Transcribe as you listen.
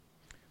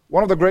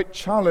one of the great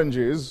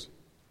challenges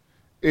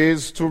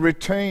is to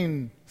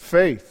retain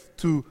faith,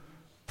 to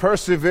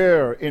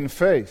persevere in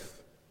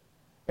faith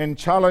in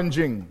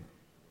challenging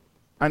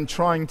and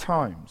trying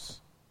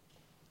times.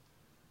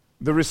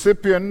 The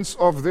recipients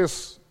of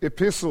this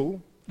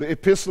epistle, the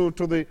epistle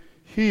to the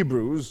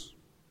Hebrews,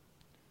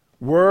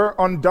 were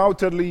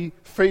undoubtedly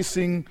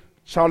facing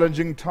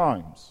challenging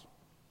times.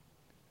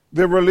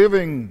 They were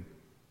living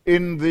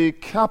in the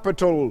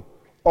capital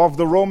of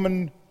the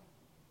Roman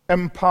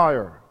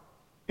Empire,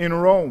 in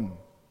Rome,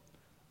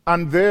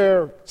 and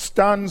there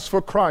stands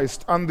for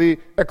Christ and the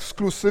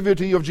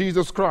exclusivity of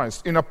Jesus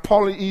Christ in a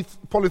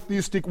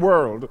polytheistic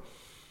world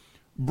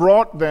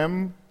brought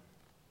them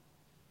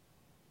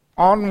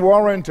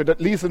unwarranted,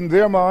 at least in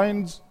their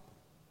minds,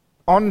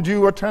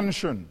 undue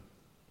attention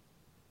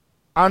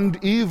and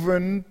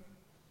even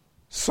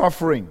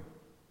suffering.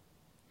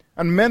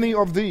 And many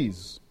of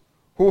these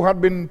who had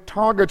been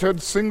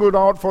targeted, singled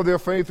out for their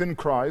faith in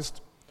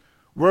Christ,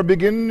 were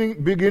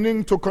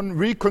beginning to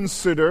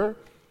reconsider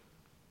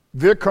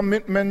their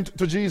commitment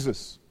to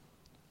Jesus,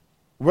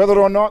 whether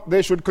or not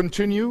they should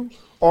continue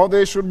or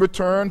they should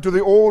return to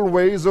the old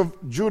ways of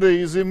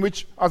Judaism,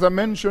 which, as I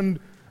mentioned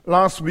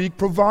last week,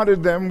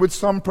 provided them with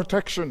some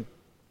protection.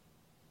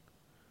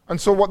 And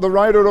so what the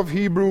writer of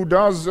Hebrew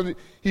does,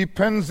 he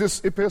pens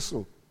this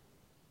epistle,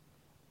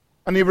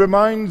 and he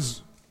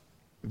reminds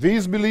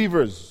these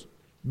believers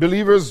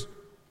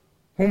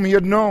whom he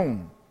had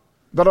known,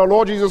 that our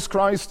Lord Jesus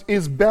Christ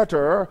is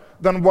better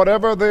than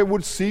whatever they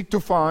would seek to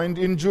find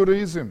in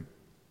Judaism.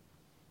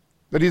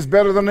 That he's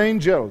better than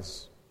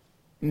angels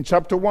in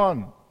chapter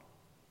 1.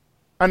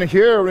 And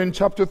here in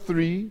chapter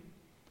 3,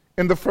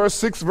 in the first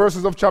 6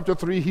 verses of chapter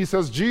 3, he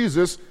says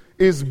Jesus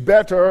is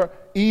better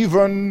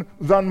even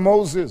than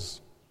Moses.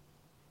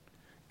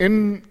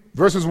 In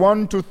verses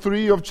 1 to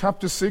 3 of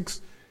chapter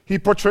 6, he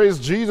portrays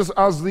Jesus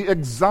as the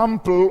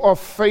example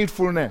of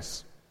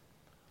faithfulness.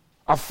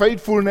 A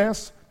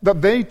faithfulness that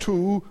they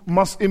too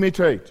must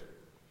imitate.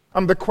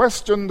 And the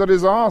question that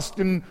is asked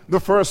in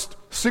the first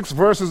 6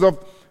 verses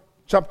of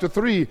chapter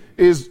 3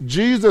 is,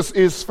 Jesus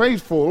is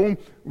faithful,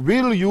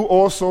 will you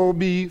also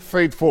be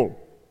faithful?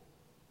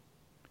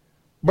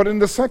 But in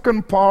the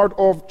second part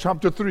of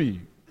chapter 3,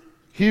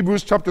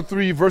 Hebrews chapter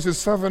 3, verses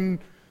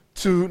 7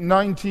 to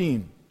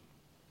 19,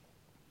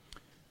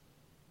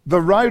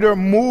 the writer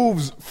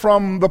moves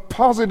from the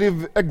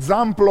positive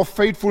example of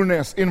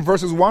faithfulness in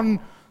verses 1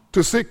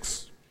 to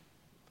 6.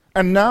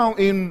 And now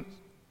in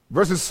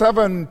verses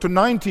 7 to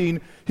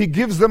 19, he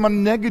gives them a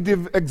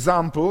negative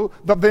example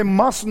that they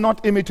must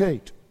not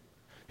imitate.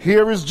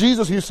 Here is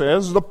Jesus, he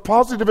says, the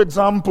positive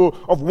example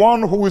of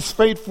one who is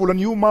faithful, and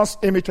you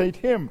must imitate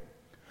him.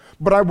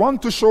 But I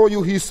want to show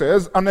you, he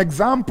says, an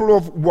example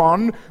of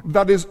one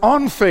that is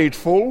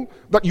unfaithful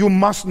that you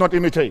must not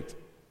imitate.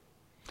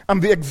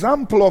 And the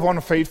example of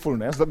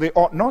unfaithfulness that they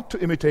ought not to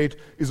imitate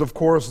is, of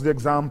course, the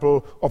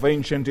example of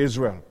ancient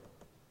Israel.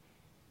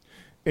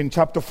 In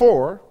chapter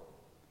 4,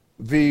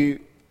 the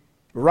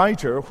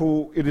writer,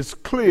 who it is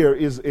clear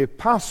is a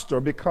pastor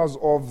because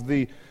of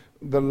the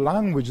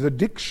language, the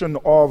diction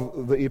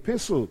of the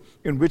epistle,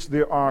 in which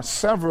there are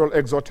several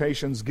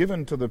exhortations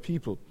given to the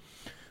people.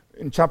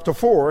 In chapter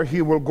 4,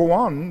 he will go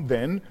on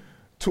then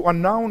to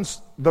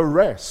announce the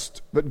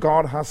rest that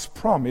God has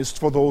promised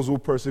for those who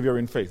persevere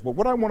in faith. But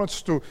what I want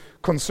us to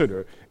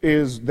consider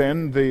is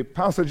then the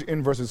passage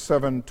in verses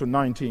 7 to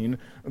 19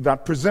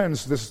 that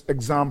presents this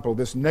example,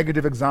 this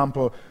negative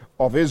example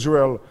of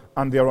Israel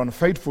and their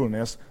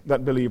unfaithfulness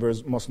that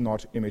believers must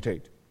not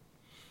imitate.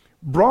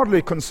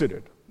 Broadly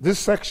considered, this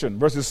section,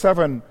 verses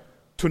 7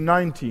 to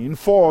 19,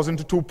 falls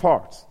into 2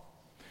 parts.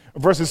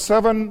 Verses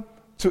 7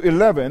 to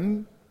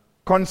 11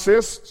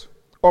 consist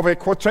of a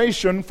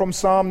quotation from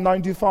Psalm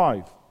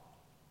 95,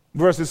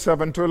 verses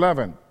 7 to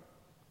 11.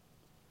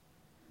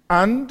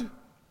 And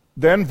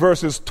then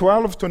verses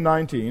 12 to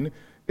 19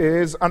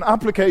 is an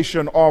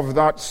application of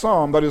that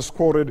psalm that is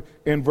quoted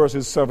in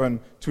verses 7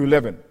 to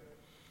 11.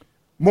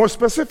 More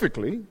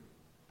specifically,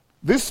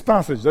 this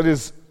passage, that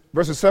is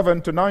verses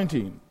 7 to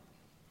 19,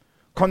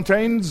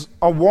 contains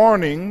a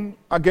warning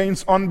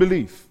against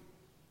unbelief.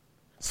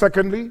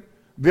 Secondly,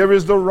 there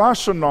is the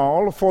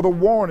rationale for the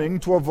warning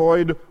to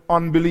avoid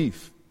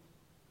unbelief.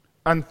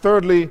 And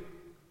thirdly,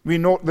 we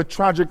note the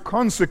tragic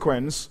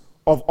consequence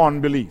of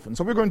unbelief. And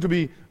so we're going to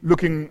be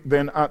looking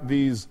then at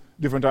these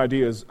different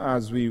ideas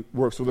as we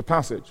work through the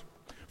passage.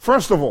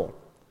 First of all,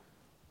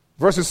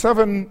 verses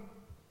 7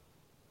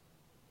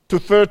 to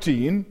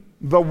 13,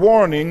 the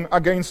warning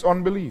against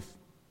unbelief.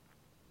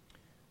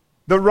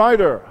 The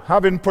writer,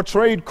 having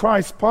portrayed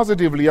Christ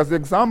positively as the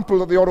example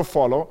that they ought to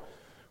follow,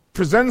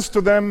 presents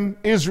to them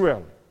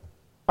Israel,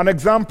 an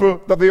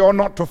example that they ought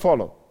not to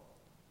follow.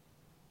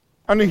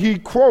 And he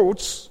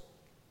quotes,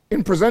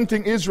 in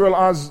presenting Israel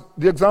as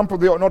the example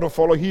they ought not to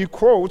follow, he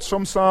quotes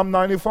from Psalm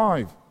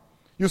 95.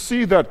 You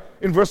see that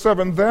in verse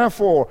 7,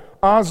 therefore,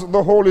 as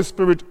the Holy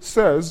Spirit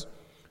says,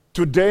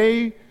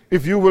 today,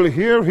 if you will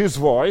hear his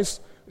voice,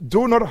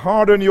 do not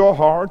harden your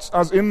hearts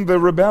as in the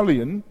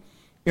rebellion,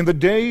 in the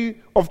day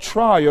of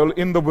trial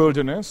in the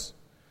wilderness,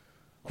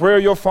 where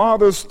your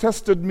fathers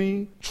tested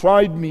me,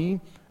 tried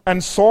me,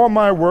 and saw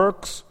my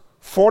works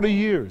 40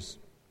 years.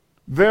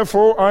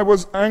 Therefore I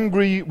was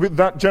angry with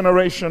that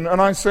generation,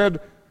 and I said,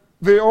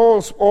 they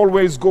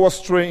always go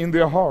astray in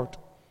their heart,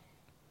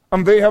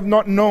 and they have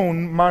not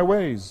known my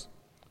ways.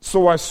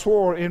 So I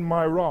swore in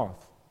my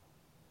wrath,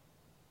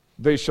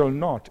 they shall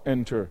not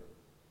enter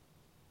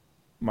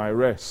my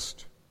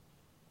rest.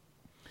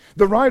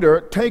 The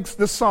writer takes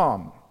the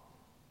psalm,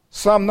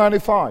 Psalm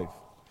 95.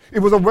 It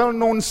was a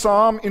well-known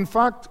psalm. In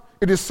fact,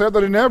 it is said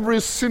that in every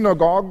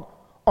synagogue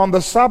on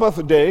the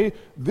Sabbath day,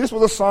 this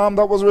was a psalm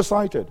that was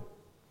recited.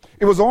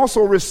 It was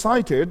also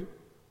recited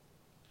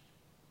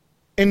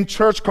in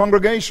church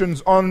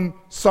congregations on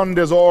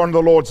Sundays or on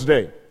the Lord's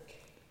Day.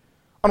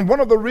 And one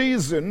of the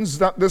reasons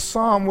that this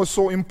psalm was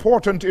so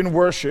important in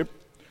worship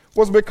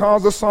was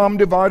because the psalm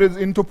divided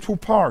into two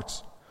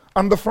parts.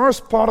 And the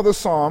first part of the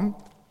psalm,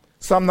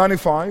 Psalm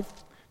 95,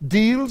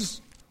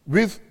 deals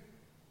with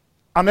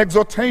an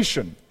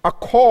exhortation, a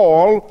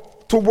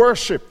call to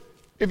worship.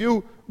 If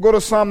you go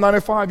to Psalm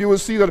 95, you will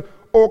see that,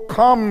 "Oh,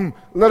 come,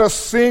 let us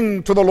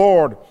sing to the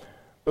Lord.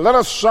 Let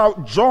us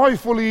shout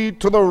joyfully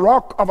to the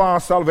rock of our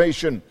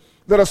salvation.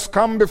 Let us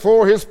come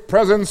before his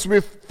presence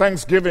with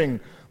thanksgiving.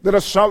 Let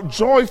us shout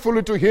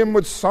joyfully to him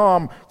with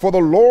psalm. For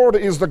the Lord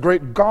is the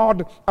great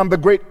God and the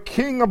great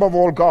King above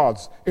all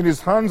gods. In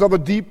his hands are the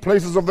deep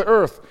places of the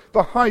earth.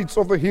 The heights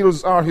of the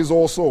hills are his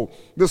also.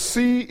 The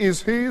sea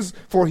is his,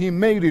 for he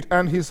made it,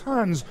 and his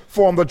hands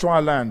formed the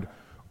dry land.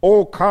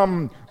 Oh,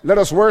 come, let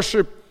us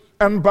worship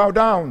and bow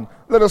down.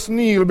 Let us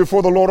kneel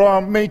before the Lord our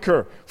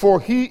Maker. For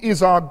he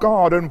is our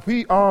God, and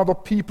we are the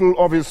people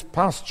of his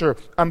pasture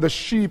and the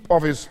sheep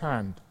of his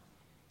hand."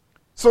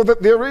 So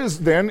that there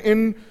is then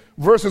in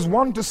verses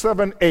 1 to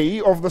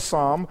 7a of the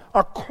psalm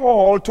a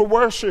call to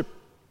worship.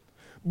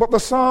 But the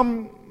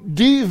psalm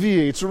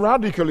deviates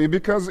radically,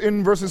 because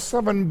in verses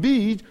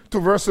 7b to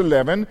verse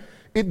 11,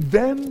 it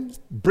then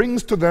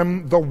brings to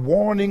them the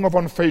warning of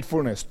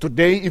unfaithfulness.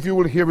 "Today, if you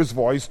will hear his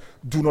voice,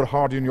 do not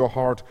harden your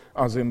heart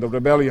as in the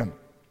rebellion."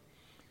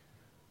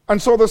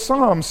 And so the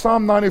psalm,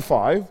 Psalm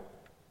 95,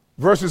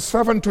 verses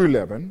 7 to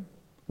 11,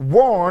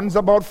 warns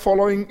about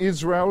following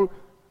Israel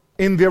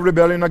in their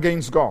rebellion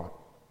against God.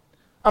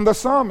 And the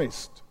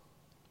psalmist,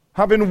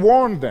 having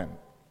warned them,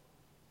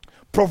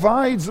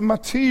 provides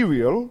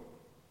material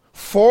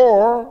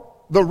for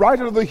the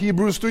writer of the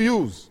Hebrews to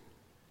use.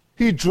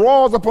 He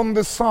draws upon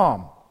this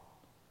psalm.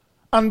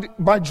 And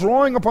by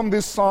drawing upon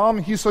this psalm,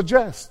 he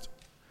suggests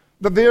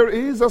that there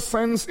is a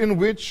sense in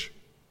which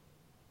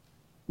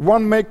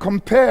one may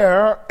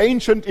compare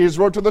ancient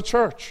Israel to the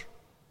church.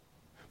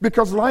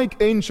 Because like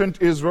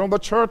ancient Israel, the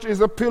church is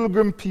a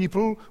pilgrim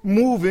people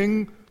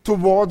moving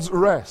towards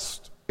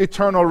rest.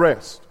 Eternal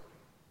rest.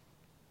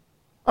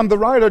 And the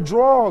writer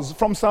draws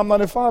from Psalm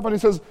 95 and he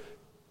says,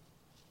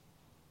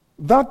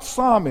 that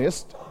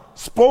psalmist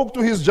spoke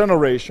to his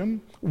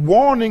generation,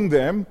 warning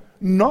them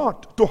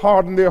not to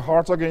harden their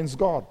hearts against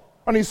God.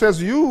 And he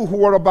says, you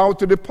who are about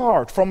to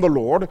depart from the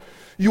Lord,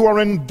 you are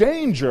in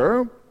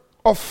danger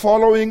of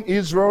following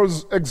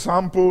Israel's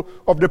example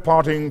of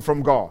departing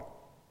from God.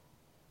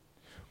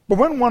 But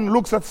when one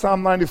looks at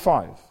Psalm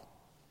 95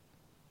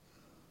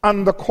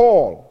 and the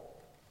call,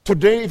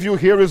 "Today, if you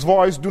hear his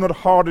voice, do not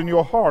harden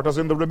your heart," as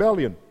in the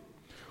rebellion.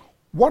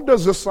 What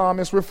does the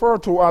psalmist refer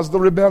to as the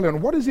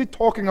rebellion? What is he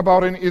talking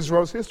about in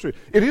Israel's history?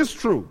 It is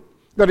true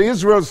that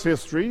Israel's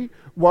history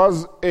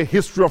was a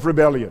history of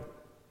rebellion,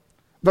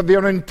 that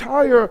their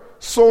entire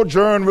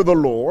sojourn with the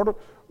Lord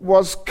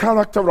was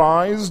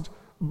characterized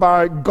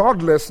by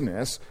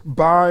godlessness,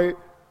 by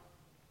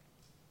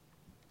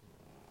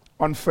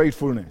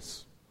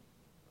unfaithfulness.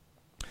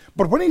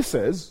 But when he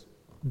says,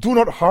 "Do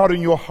not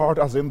harden your heart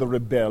as in the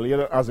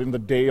rebellion, as in the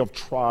day of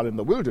trial in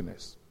the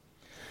wilderness,"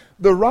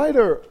 the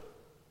writer,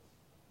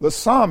 the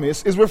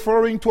psalmist, is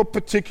referring to a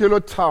particular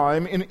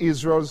time in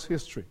Israel's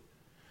history.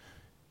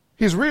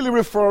 He's really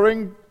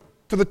referring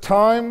to the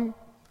time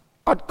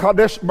at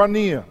Kadesh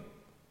Barnea,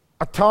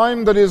 a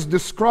time that is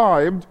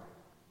described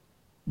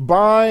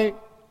by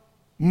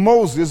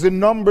Moses in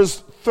Numbers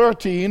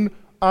 13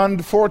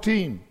 and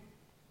 14.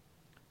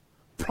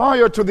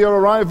 Prior to their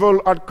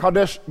arrival at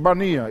Kadesh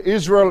Barnea,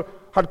 Israel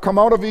had come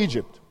out of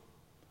Egypt.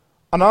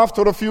 And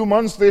after a few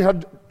months, they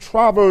had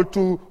traveled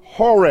to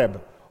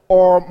Horeb,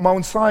 or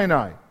Mount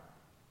Sinai.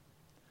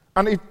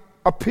 And it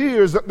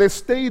appears that they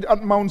stayed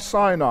at Mount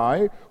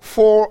Sinai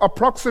for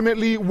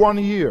approximately 1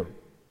 year.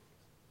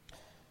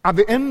 At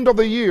the end of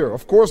the year,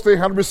 of course, they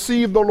had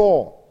received the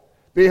law.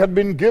 They had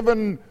been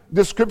given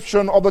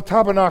description of the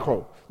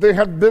tabernacle. They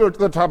had built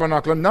the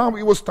tabernacle, and now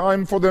it was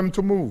time for them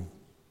to move.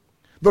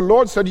 The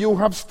Lord said, "You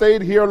have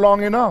stayed here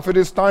long enough. It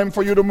is time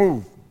for you to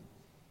move."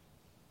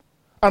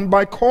 And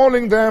by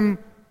calling them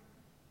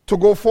to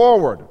go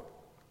forward,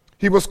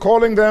 he was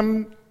calling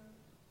them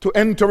to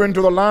enter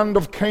into the land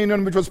of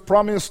Canaan, which was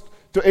promised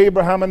to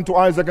Abraham and to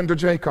Isaac and to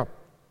Jacob.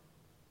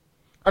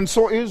 And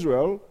so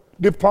Israel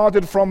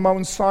departed from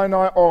Mount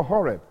Sinai or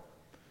Horeb,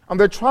 and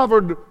they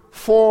traveled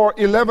for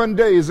 11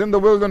 days in the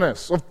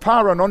wilderness of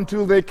Paran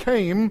until they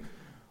came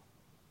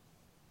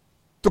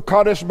to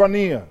Kadesh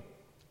Barnea,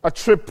 a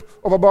trip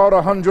of about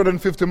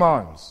 150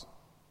 miles.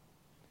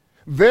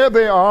 There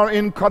they are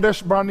in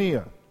Kadesh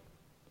Barnea.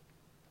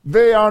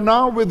 They are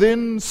now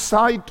within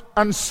sight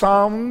and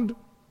sound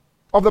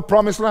of the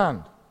promised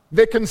land.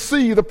 They can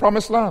see the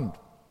promised land.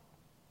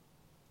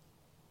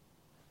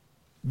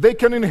 They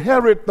can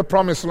inherit the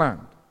promised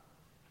land.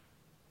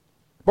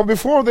 But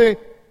before they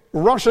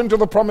rush into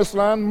the promised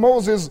land,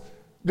 Moses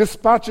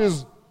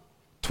dispatches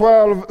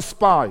 12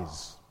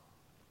 spies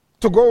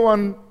to go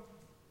and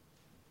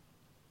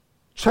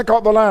check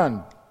out the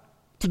land,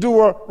 to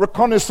do a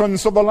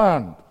reconnaissance of the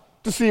land,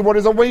 to see what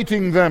is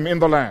awaiting them in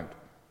the land.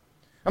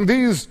 And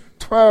these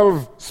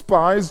 12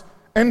 spies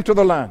enter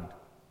the land,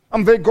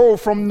 and they go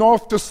from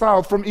north to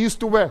south, from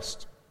east to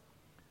west.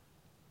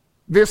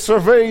 They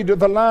surveyed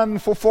the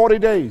land for 40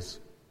 days.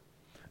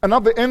 And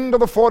at the end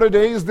of the 40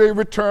 days, they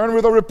return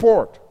with a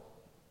report.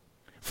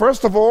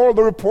 First of all,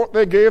 the report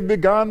they gave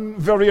began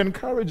very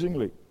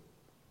encouragingly.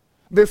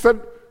 They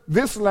said,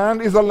 this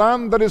land is a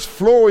land that is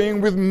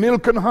flowing with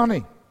milk and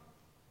honey.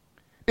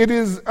 It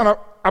is an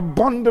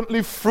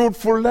abundantly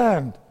fruitful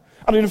land.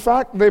 And in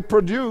fact, they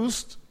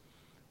produced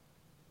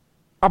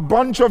a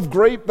bunch of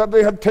grape that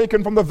they had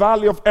taken from the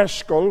valley of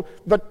Eshcol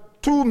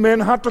that 2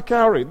 men had to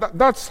carry.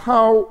 That's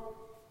how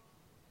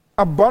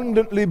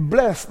abundantly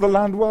blessed the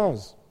land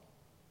was.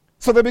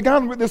 So they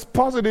began with this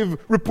positive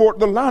report.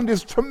 The land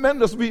is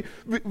tremendous.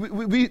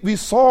 We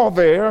saw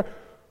there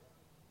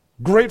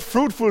great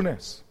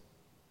fruitfulness.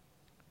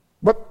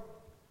 But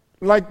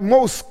like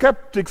most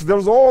skeptics,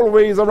 there's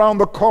always around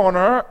the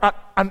corner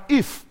an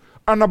if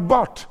and a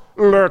but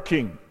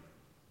lurking.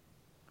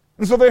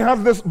 And so they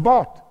have this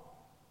but.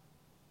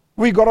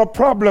 We got a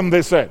problem,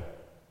 they said.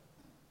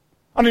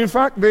 And in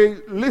fact, they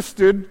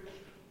listed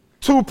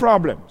 2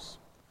 problems.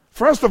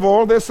 First of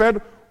all, they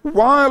said,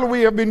 while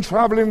we have been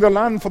traveling the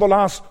land for the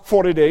last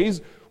 40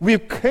 days, we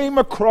came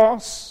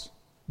across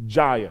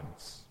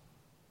giants.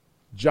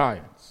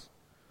 Giants.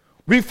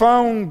 We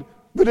found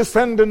the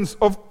descendants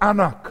of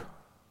Anak,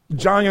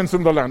 giants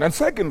in the land. And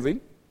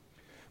secondly,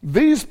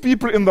 these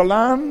people in the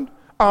land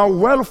are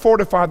well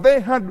fortified.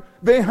 They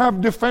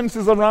have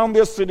defenses around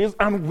their cities,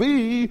 and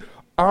we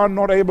are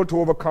not able to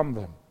overcome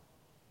them.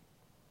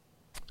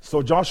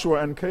 So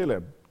Joshua and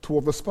Caleb, 2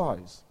 of the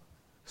spies,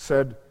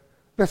 said,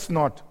 let's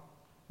not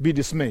be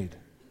dismayed.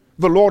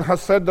 The Lord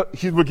has said that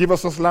He will give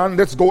us this land.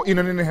 Let's go in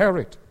and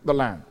inherit the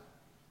land.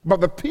 But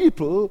the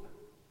people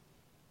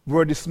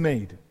were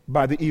dismayed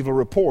by the evil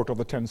report of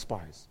the 10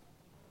 spies.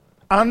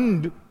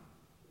 And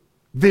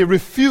they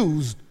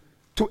refused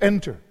to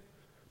enter.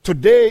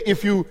 Today,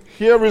 if you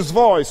hear His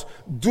voice,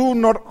 do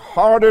not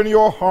harden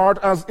your heart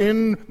as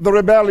in the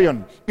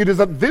rebellion. It is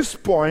at this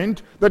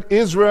point that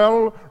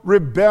Israel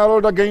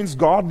rebelled against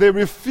God. They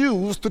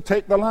refused to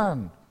take the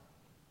land.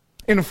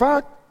 In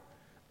fact,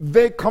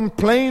 they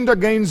complained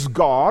against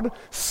God,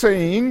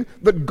 saying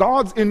that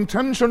God's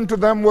intention to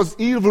them was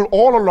evil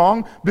all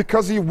along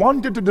because He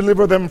wanted to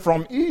deliver them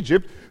from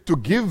Egypt to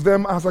give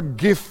them as a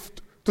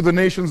gift to the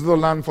nations of the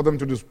land for them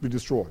to be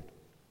destroyed.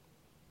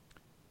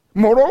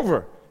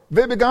 Moreover,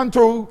 they began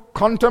to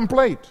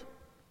contemplate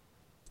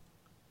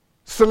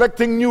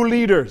selecting new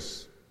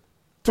leaders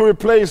to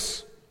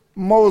replace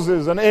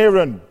Moses and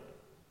Aaron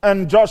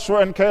and Joshua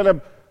and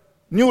Caleb,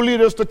 new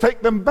leaders to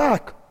take them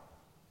back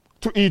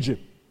to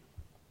Egypt.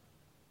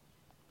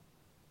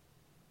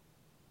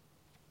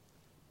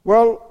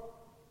 Well,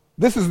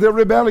 this is their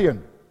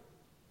rebellion.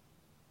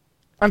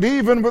 And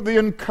even with the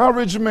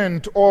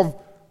encouragement of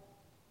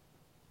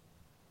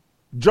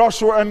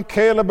Joshua and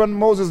Caleb and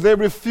Moses, they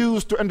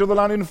refused to enter the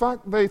land. In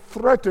fact, they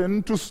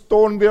threatened to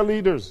stone their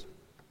leaders.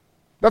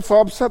 That's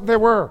how upset they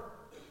were.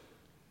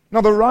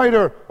 Now, the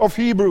writer of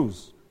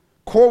Hebrews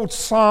quotes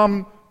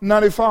Psalm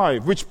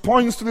 95, which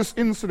points to this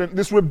incident,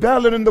 this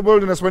rebellion in the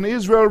wilderness when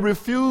Israel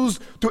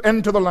refused to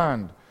enter the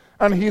land.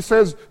 And he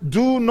says,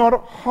 do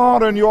not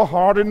harden your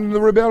heart in the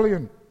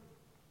rebellion.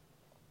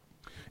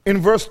 In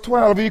verse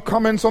 12, he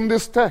comments on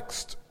this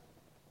text.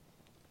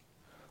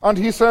 And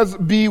he says,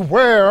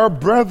 beware,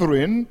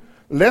 brethren,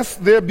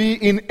 lest there be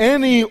in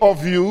any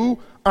of you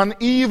an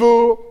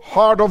evil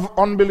heart of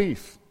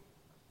unbelief.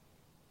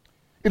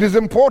 It is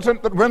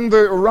important that when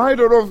the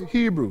writer of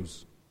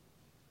Hebrews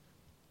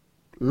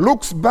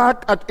looks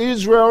back at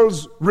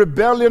Israel's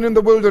rebellion in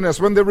the wilderness,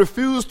 when they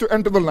refused to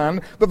enter the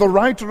land, that the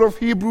writer of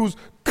Hebrews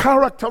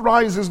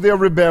characterizes their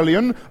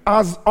rebellion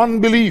as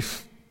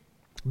unbelief.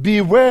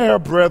 Beware,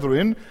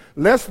 brethren,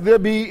 lest there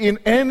be in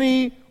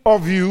any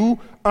of you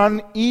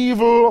an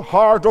evil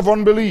heart of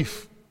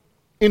unbelief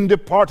in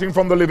departing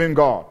from the living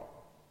God.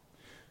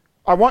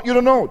 I want you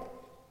to note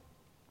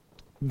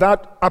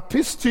that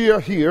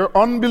apistia here,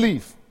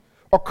 unbelief,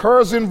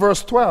 occurs in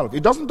verse 12.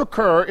 It doesn't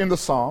occur in the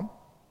Psalm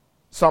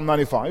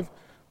 95,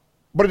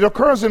 but it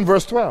occurs in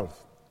verse 12.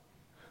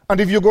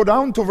 And if you go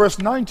down to verse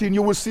 19,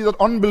 you will see that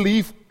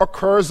unbelief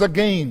occurs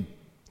again.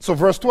 So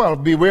verse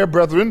 12, beware,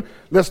 brethren,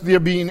 lest there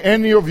be in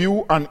any of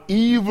you an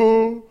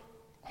evil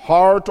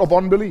heart of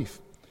unbelief.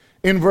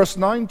 In verse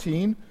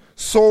 19,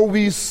 So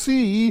we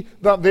see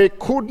that they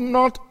could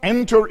not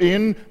enter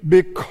in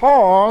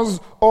because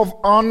of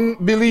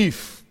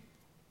unbelief.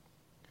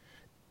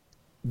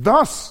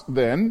 Thus,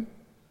 then,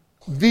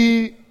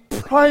 the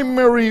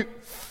primary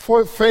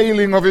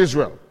failing of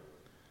Israel,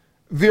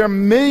 their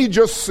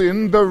major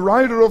sin, the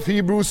writer of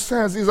Hebrews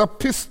says, is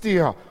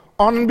apistia,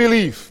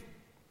 unbelief.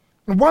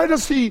 And why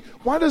does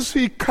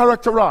he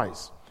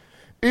characterize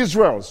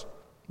Israel's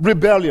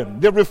rebellion,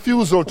 their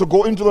refusal to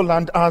go into the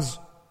land, as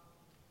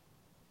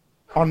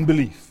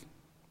unbelief?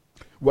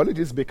 Well, it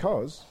is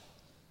because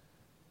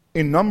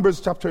in Numbers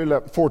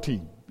chapter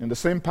 14, in the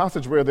same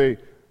passage where they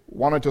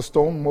wanted to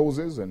stone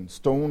Moses and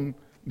stone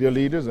their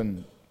leaders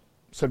and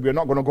said, we're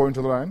not going to go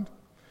into the land,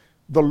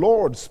 the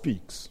Lord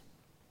speaks.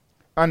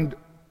 And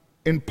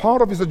in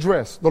part of his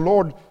address, the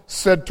Lord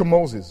said to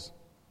Moses,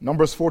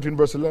 Numbers 14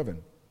 verse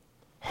 11,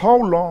 how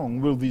long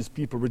will these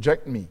people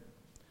reject me?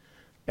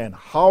 And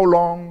how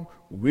long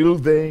will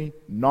they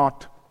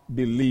not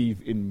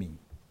believe in me?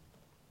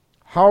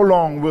 How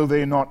long will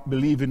they not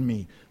believe in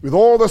me with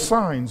all the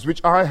signs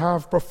which I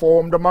have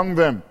performed among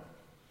them?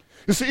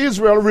 You see,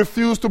 Israel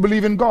refused to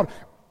believe in God.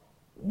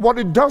 What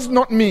it does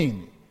not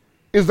mean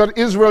is that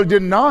Israel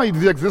denied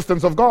the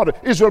existence of God.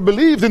 Israel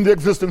believed in the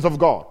existence of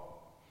God.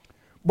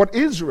 But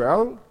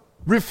Israel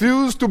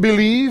refused to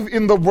believe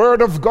in the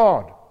Word of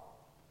God,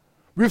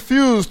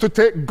 refused to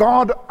take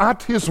God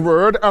at His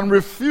word, and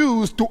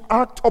refused to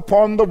act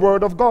upon the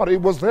Word of God.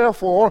 It was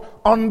therefore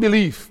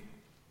unbelief.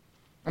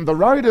 And the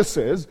writer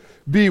says,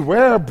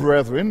 beware,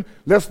 brethren,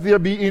 lest there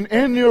be in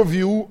any of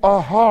you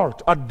a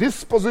heart, a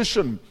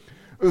disposition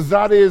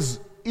that is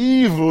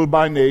evil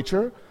by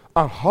nature,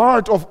 a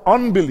heart of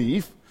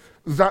unbelief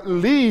that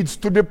leads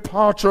to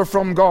departure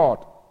from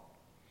God.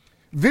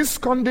 This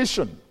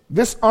condition,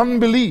 this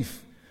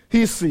unbelief,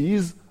 he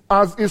sees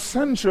as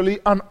essentially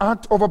an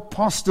act of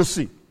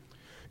apostasy.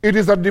 It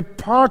is a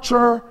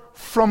departure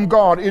from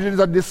God. It is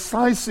a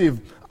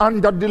decisive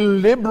and a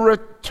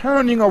deliberate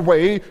turning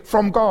away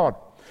from God.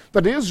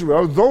 That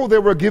Israel, though they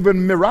were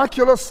given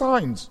miraculous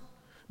signs,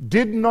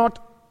 did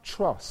not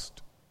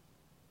trust,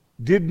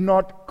 did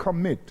not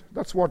commit.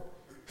 That's what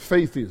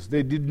faith is.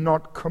 They did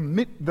not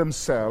commit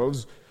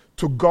themselves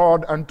to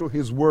God and to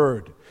His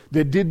Word.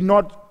 They did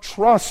not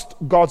trust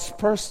God's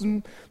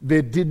person.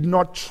 They did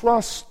not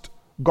trust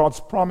God's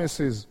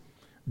promises.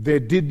 They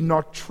did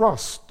not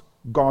trust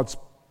God's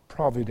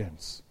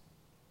providence.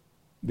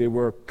 They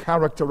were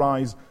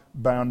characterized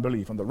by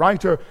unbelief. And the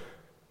writer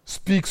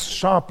speaks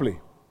sharply.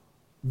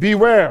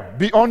 Beware,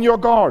 be on your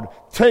guard,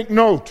 take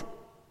note,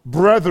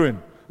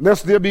 brethren,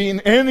 lest there be in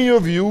any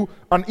of you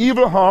an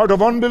evil heart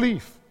of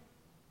unbelief.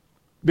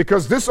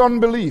 Because this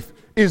unbelief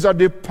is a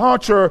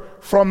departure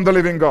from the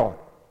living God.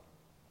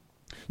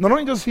 Not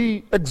only does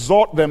he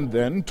exhort them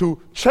then to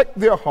check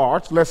their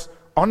hearts lest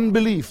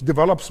unbelief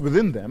develops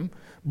within them,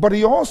 but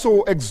he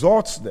also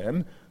exhorts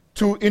them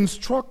to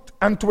instruct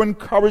and to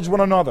encourage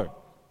one another.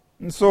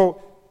 And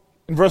so,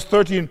 in verse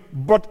 13,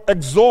 but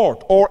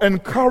exhort or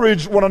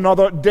encourage one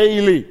another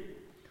daily.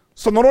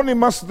 So not only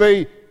must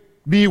they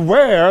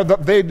beware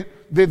that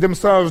they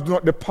themselves do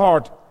not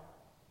depart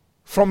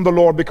from the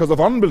Lord because of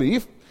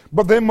unbelief,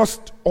 but they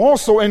must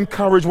also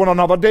encourage one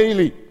another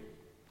daily.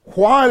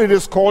 While it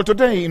is called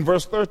today, in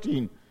verse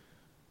 13,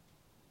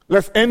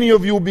 lest any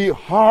of you be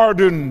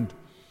hardened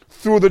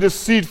through the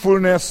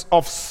deceitfulness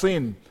of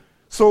sin.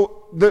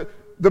 So the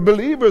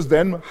believers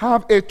then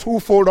have a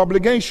twofold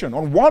obligation.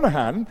 On one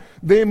hand,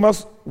 they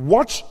must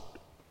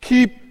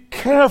keep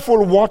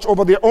careful watch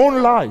over their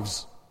own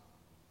lives,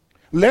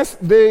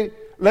 lest they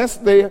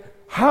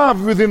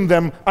have within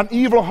them an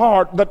evil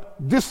heart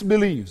that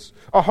disbelieves,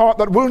 a heart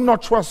that will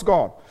not trust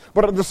God.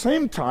 But at the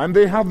same time,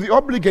 they have the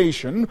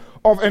obligation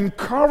of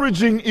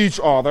encouraging each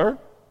other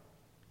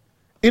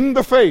in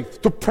the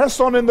faith, to press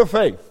on in the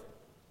faith,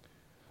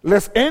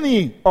 lest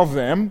any of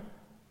them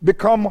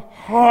become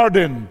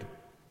hardened,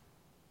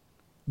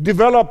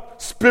 develop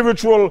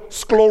spiritual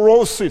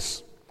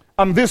sclerosis.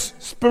 And this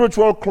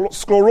spiritual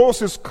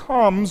sclerosis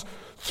comes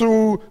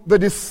through the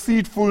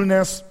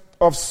deceitfulness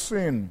of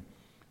sin.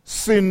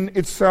 Sin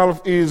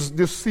itself is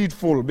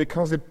deceitful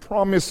because it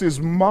promises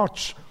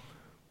much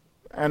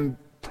and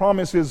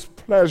promises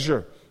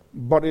pleasure,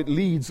 but it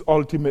leads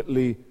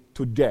ultimately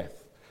to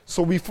death.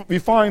 So we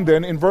find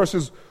then in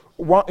verses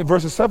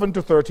 7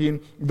 to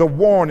 13 the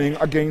warning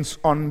against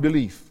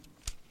unbelief.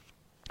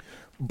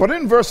 But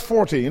in verse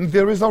 14,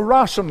 there is a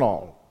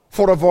rationale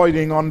for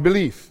avoiding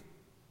unbelief.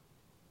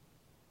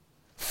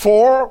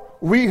 For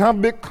we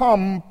have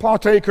become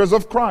partakers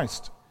of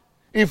Christ,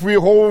 if we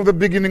hold the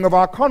beginning of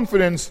our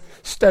confidence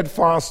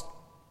steadfast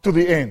to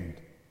the end.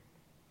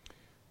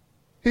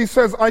 He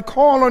says, I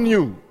call on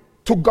you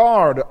to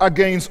guard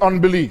against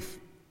unbelief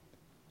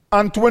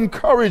and to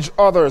encourage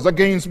others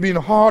against being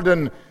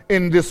hardened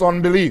in this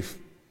unbelief.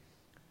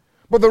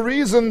 But the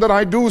reason that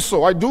I do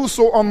so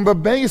on the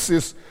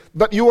basis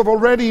that you have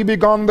already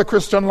begun the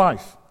Christian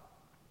life.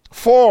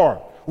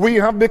 For we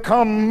have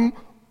become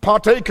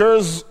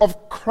partakers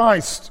of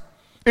Christ.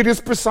 It is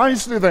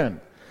precisely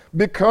then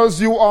because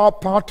you are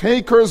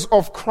partakers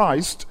of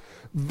Christ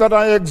that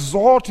I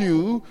exhort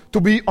you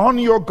to be on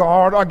your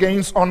guard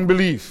against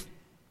unbelief.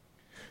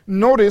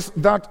 Notice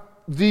that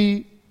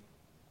the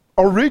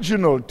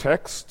original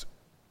text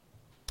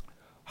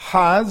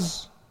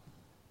has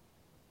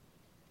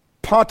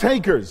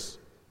partakers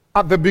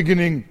at the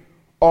beginning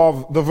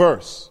of the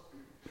verse.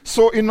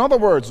 So, in other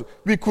words,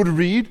 we could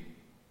read,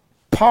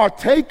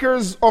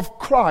 partakers of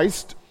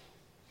Christ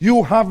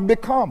you have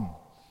become.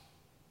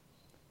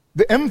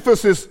 The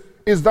emphasis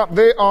is that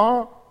they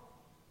are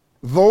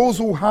those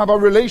who have a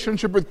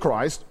relationship with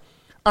Christ,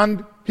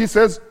 and he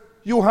says,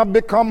 you have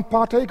become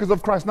partakers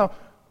of Christ. Now,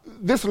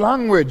 this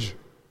language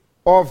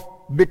of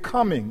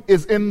becoming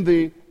is in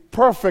the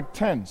perfect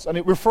tense, and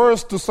it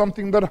refers to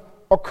something that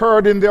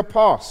occurred in their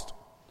past,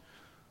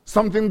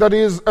 something that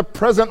is a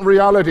present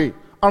reality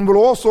and will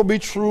also be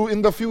true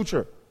in the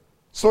future.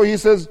 So he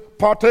says,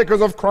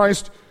 partakers of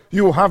Christ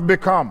you have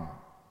become.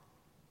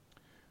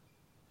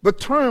 The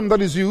term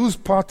that is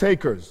used,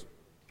 partakers,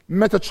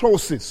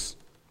 metachosis,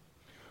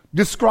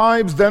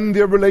 describes then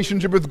their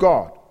relationship with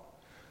God.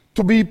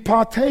 To be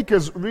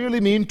partakers really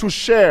mean to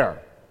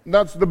share.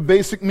 That's the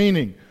basic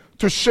meaning.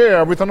 To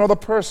share with another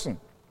person.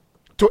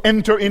 To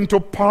enter into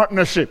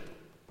partnership.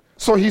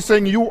 So he's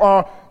saying you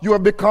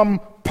have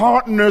become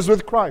partners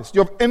with Christ.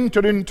 You have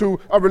entered into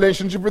a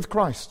relationship with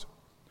Christ.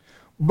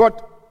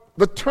 But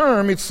the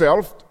term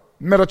itself,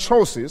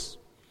 metachosis,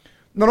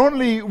 not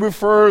only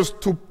refers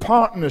to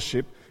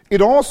partnership,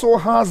 it also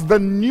has the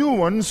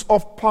nuance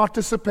of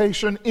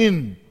participation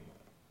in.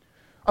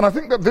 And I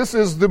think that this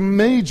is the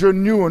major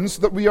nuance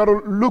that we ought to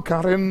look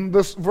at in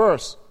this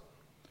verse.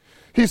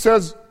 He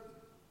says,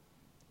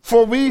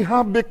 for we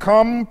have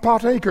become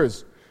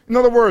partakers. In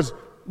other words,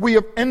 we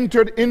have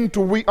entered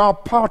into, we are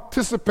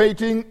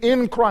participating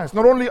in Christ.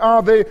 Not only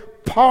are they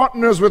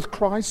partners with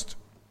Christ,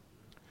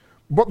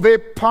 but they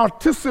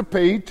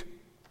participate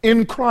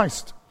in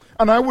Christ.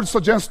 And I would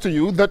suggest to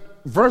you that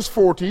verse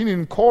 14,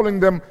 in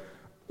calling them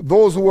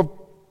those who have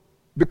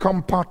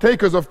become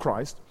partakers of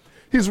Christ,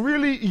 he's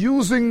really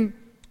using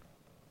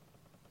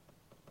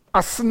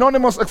a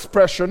synonymous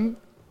expression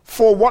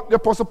for what the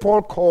Apostle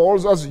Paul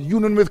calls as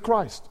union with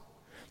Christ.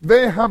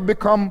 They have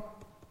become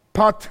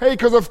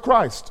partakers of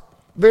Christ.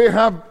 They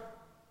have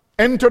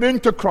entered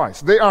into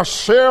Christ. They are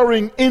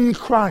sharing in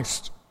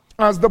Christ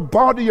as the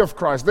body of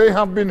Christ. They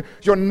have been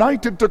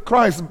united to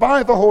Christ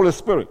by the Holy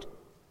Spirit.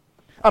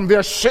 And they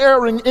are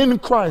sharing in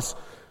Christ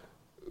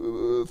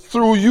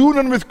through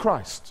union with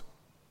Christ.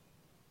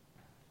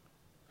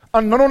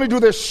 And not only do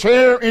they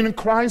share in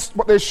Christ,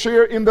 but they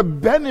share in the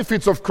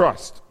benefits of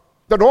Christ.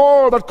 That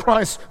all that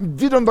Christ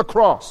did on the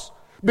cross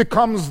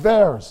becomes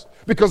theirs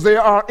because they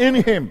are in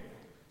him.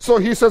 So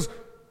he says,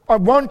 I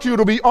want you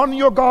to be on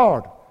your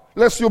guard,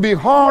 lest you be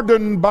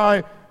hardened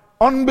by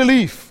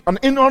unbelief and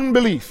in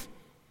unbelief,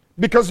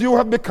 because you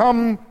have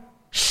become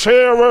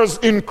sharers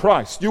in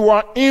Christ. You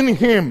are in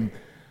him,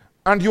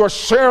 and you are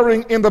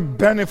sharing in the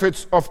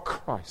benefits of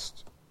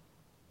Christ.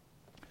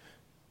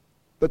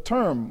 The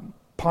term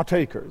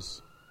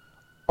partakers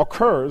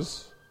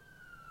occurs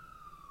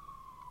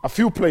a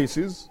few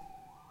places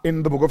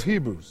in the book of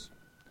Hebrews.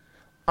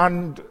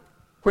 And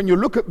when you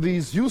look at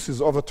these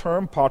uses of the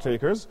term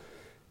partakers,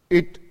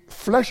 it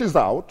fleshes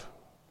out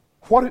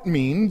what it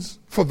means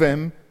for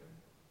them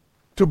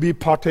to be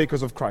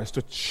partakers of Christ,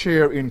 to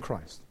share in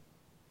Christ.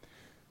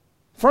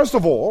 First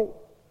of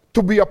all,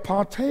 to be a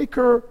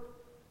partaker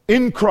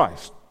in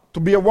Christ, to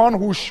be a one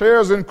who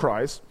shares in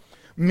Christ,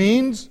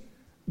 means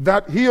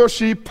that he or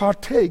she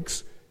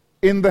partakes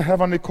in the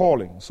heavenly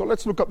calling. So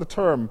let's look at the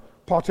term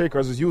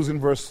partakers is used in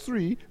verse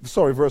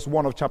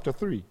 1 of chapter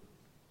 3.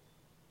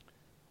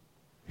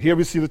 Here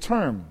we see the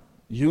term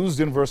used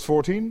in verse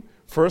 14,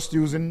 first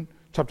used in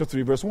chapter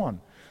 3, verse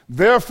 1.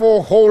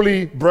 Therefore,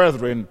 holy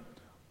brethren,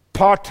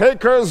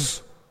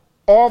 partakers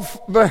of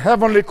the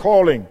heavenly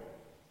calling,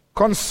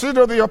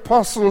 consider the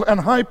apostle and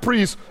high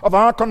priest of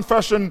our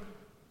confession,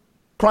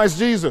 Christ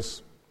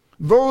Jesus.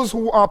 Those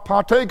who are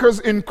partakers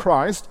in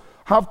Christ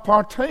have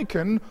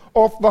partaken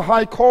of the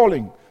high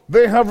calling.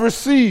 They have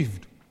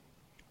received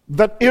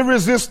that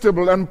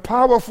irresistible and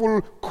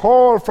powerful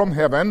call from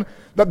heaven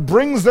that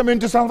brings them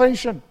into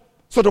salvation.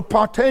 So to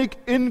partake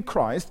in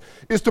Christ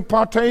is to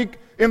partake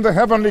in the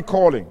heavenly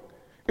calling.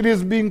 It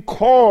is being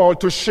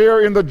called to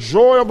share in the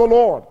joy of the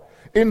Lord,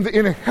 in the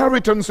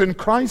inheritance in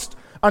Christ,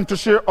 and to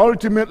share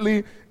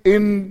ultimately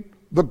in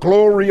the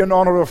glory and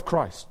honor of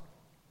Christ.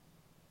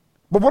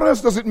 But what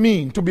else does it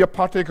mean to be a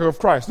partaker of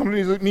Christ? Not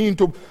only does it mean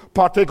to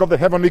partake of the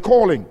heavenly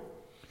calling,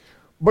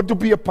 but to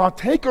be a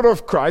partaker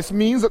of Christ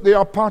means that they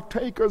are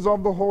partakers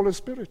of the Holy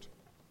Spirit.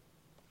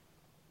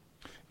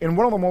 In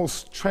one of the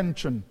most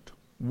trenchant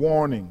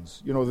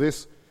warnings,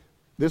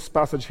 this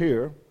passage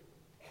here,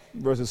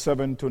 verses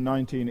 7 to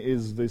 19,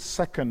 is the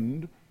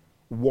second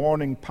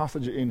warning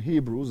passage in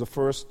Hebrews. The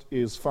first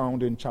is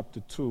found in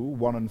chapter 2,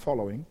 1 and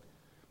following.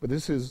 But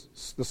this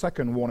is the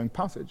second warning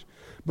passage.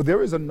 But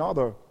there is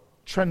another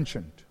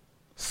trenchant,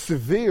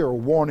 severe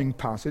warning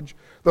passage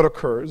that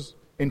occurs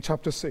in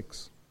chapter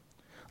 6.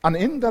 And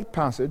in that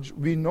passage,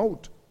 we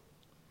note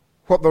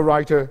what the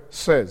writer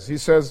says. He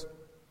says,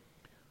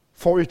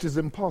 For it is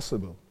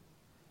impossible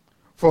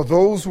for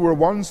those who were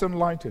once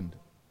enlightened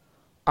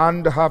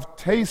and have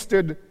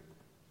tasted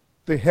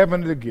the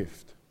heavenly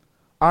gift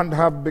and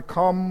have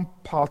become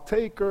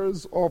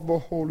partakers of the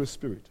Holy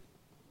Spirit,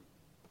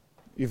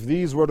 if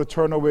these were to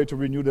turn away to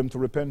renew them to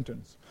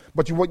repentance.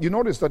 But you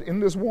notice that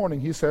in this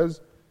warning he says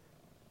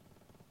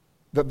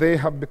that they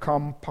have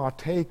become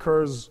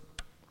partakers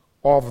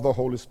of the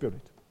Holy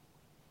Spirit.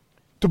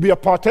 To be a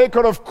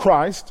partaker of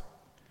Christ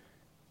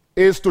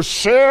is to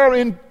share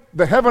in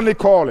the heavenly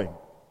calling.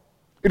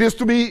 It is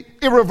to be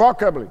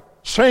irrevocably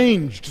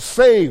changed,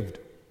 saved.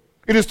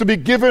 It is to be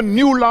given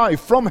new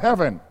life from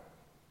heaven.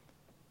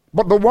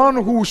 But the one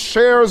who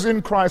shares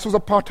in Christ, who's a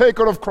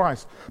partaker of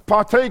Christ,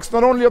 partakes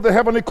not only of the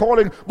heavenly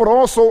calling, but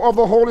also of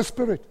the Holy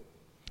Spirit.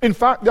 In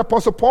fact, the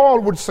Apostle Paul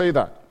would say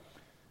that.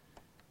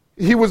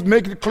 He would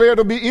make it clear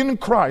to be in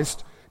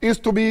Christ is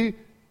to be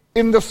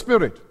in the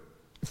Spirit.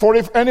 For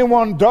if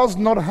anyone does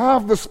not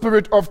have the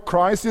Spirit of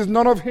Christ, he is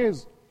none of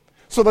his.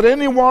 So that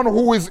anyone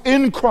who is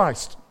in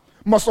Christ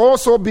must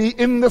also be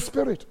in the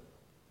Spirit.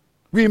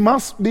 We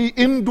must be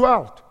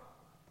indwelt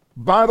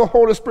by the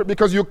Holy Spirit,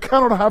 because you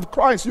cannot have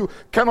Christ, you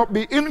cannot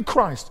be in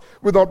Christ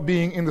without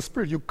being in the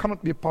Spirit. You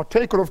cannot be a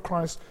partaker of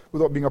Christ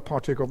without being a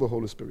partaker of the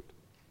Holy Spirit.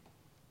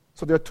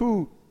 So there are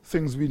two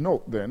things we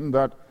note then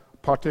that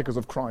partakers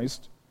of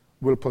Christ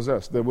will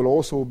possess. There will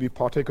also be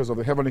partakers of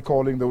the heavenly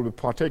calling, there will be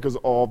partakers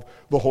of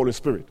the Holy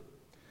Spirit.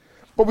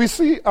 But we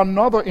see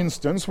another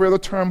instance where the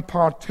term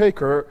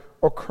partaker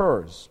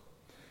occurs.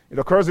 It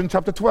occurs in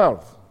chapter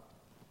 12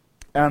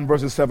 and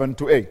verses 7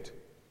 to 8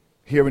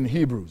 here in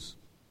Hebrews.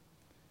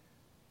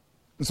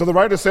 And so the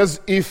writer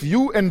says, if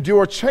you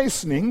endure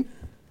chastening,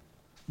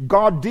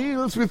 God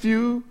deals with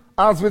you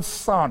as with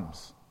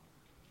sons.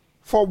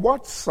 For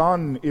what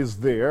son is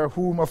there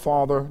whom a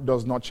father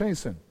does not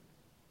chasten?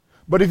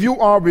 But if you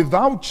are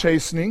without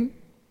chastening,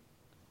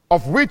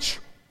 of which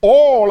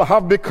all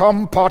have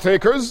become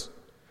partakers,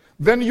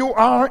 then you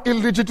are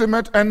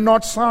illegitimate and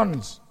not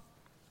sons.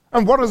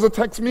 And what does the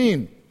text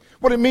mean?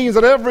 Well, it means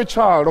that every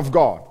child of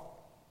God,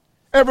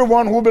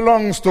 everyone who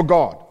belongs to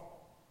God,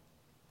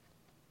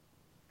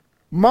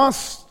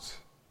 must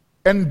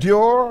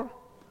endure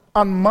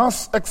and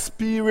must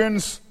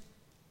experience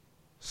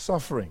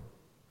suffering,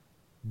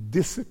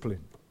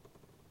 discipline.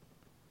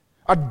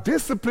 A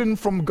discipline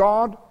from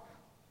God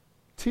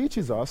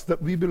teaches us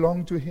that we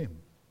belong to Him.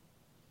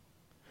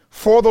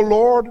 For the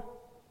Lord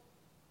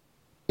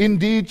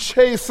indeed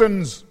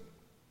chastens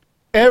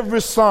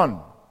every son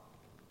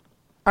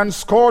and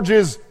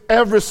scourges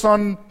every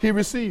son He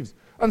receives.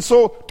 And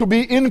so to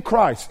be in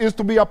Christ is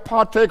to be a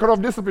partaker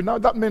of discipline. Now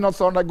that may not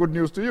sound like good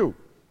news to you.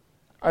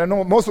 I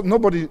know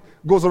nobody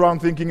goes around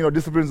thinking,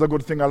 discipline is a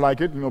good thing, I like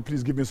it,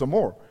 please give me some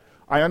more.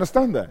 I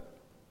understand that.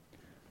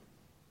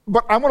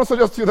 But I want to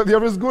suggest to you that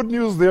there is good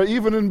news there,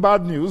 even in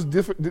bad news.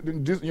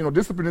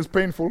 Discipline is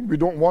painful, we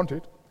don't want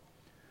it.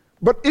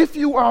 But if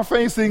you are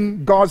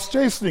facing God's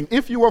chastening,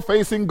 if you are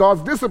facing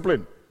God's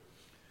discipline,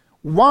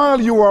 while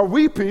you are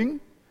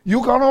weeping,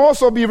 you can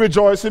also be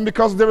rejoicing,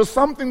 because there is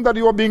something that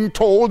you are being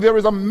told, there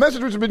is a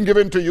message which has been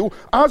given to you.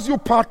 As you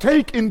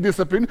partake in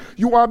discipline,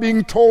 you are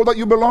being told that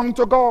you belong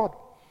to God.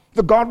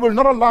 That God will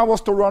not allow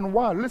us to run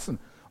wild. Listen,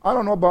 I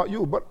don't know about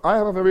you, but I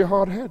have a very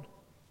hard head.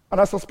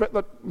 And I suspect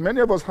that many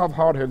of us have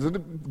hard heads.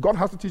 God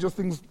has to teach us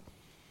things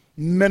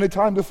many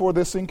times before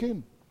they sink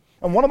in.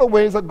 And one of the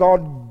ways that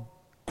God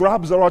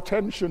grabs our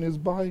attention is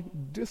by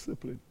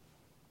discipline.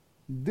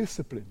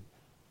 Discipline.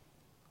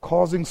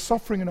 Causing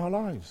suffering in our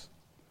lives.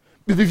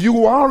 But if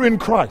you are in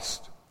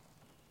Christ,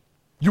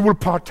 you will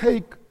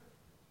partake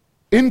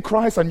in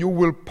Christ and you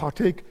will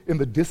partake in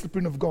the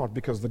discipline of God,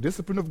 because the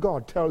discipline of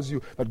God tells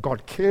you that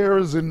God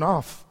cares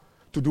enough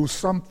to do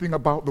something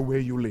about the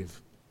way you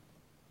live.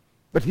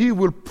 That He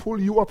will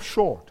pull you up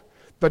short,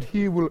 that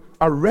He will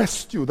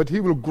arrest you, that He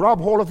will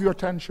grab hold of your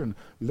attention,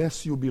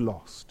 lest you be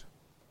lost.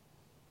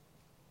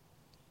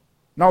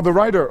 Now the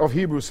writer of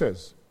Hebrews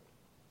says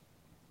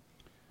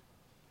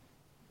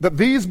that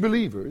these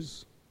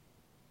believers,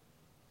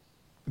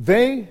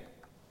 they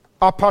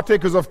are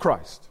partakers of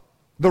Christ.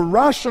 The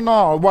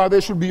rationale why they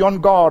should be on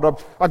guard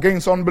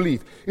against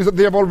unbelief is that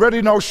they have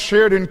already now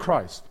shared in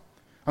Christ.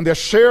 And they're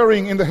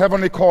sharing in the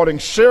heavenly calling,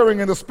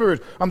 sharing in the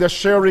Spirit, and they're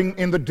sharing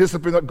in the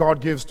discipline that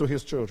God gives to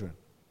His children.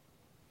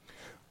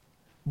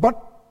 But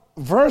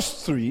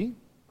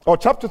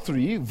chapter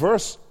 3,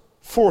 verse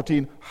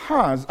 14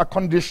 has a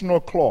conditional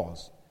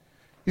clause.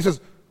 He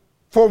says,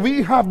 for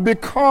we have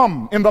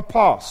become in the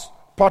past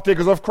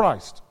partakers of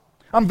Christ.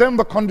 And then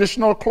the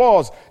conditional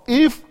clause,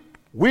 if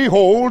we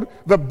hold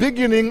the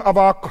beginning of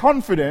our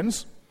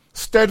confidence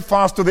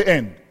steadfast to the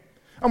end.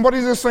 And what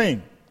is he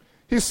saying?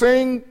 He's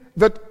saying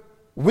that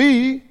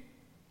we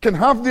can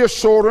have the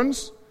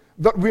assurance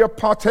that we are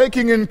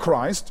partaking in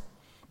Christ,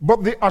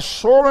 but the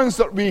assurance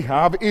that we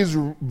have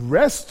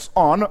rests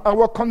on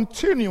our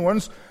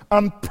continuance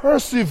and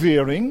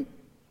persevering,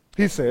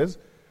 he says,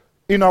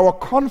 in our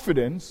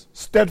confidence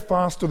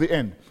steadfast to the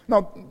end.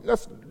 Now,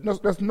 let's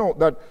note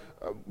that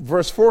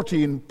verse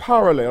 14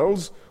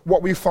 parallels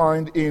what we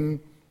find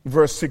in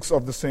verse 6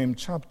 of the same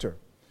chapter.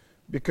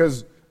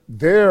 Because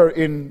there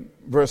in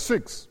verse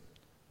 6,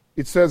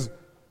 it says,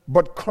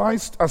 "But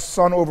Christ as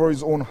son over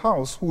his own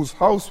house, whose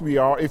house we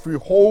are, if we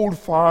hold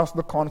fast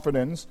the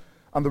confidence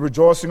and the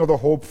rejoicing of the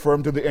hope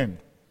firm to the end."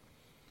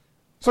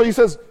 So he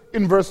says,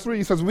 in verse 3,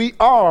 he says, we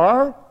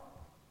are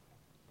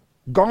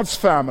God's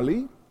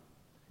family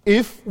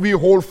if we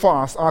hold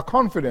fast our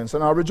confidence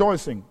and our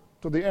rejoicing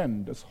to the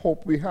end, this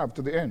hope we have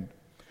to the end.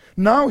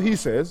 Now he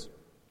says,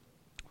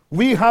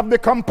 we have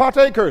become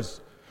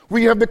partakers.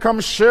 We have become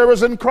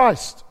sharers in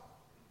Christ.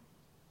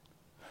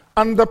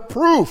 And the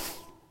proof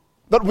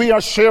that we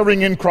are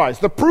sharing in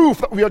Christ, the proof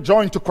that we are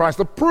joined to Christ,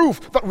 the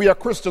proof that we are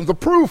Christians, the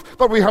proof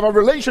that we have a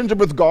relationship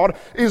with God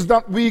is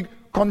that we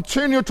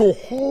continue to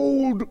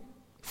hold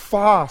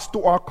fast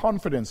to our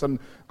confidence. And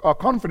our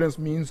confidence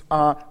means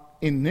our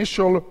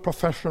initial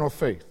professional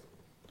faith.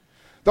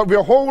 That we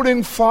are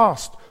holding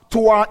fast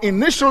to our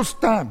initial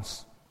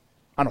stance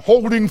and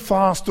holding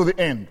fast to the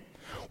end.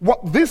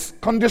 What this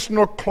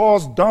conditional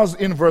clause does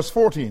in verse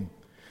 14,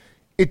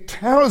 it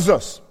tells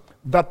us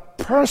that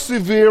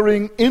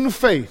persevering in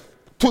faith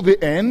to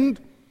the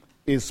end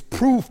is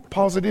proof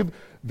positive,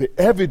 the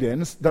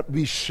evidence that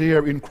we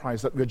share in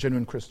Christ, that we are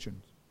genuine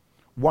Christians.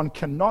 One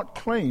cannot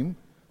claim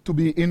to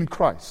be in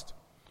Christ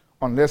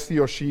unless he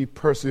or she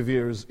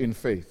perseveres in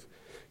faith.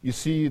 You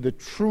see, the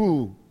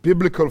true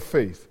biblical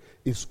faith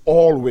is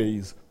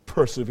always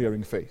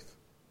persevering faith.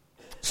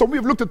 So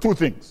we've looked at two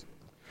things.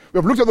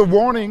 We've looked at the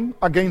warning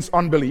against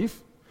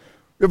unbelief.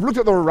 We've looked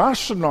at the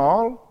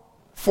rationale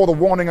for the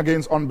warning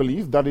against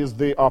unbelief, that is,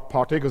 they are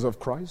partakers of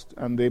Christ,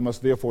 and they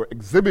must therefore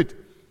exhibit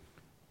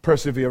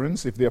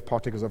perseverance if they are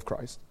partakers of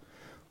Christ.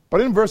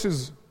 But in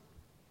verses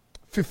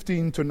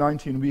 15 to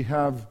 19, we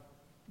have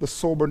the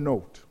sober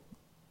note,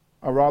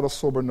 a rather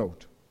sober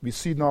note. We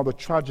see now the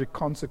tragic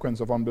consequence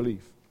of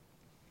unbelief.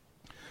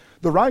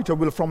 The writer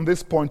will from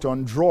this point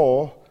on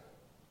draw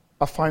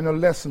a final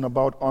lesson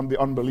about the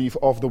unbelief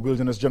of the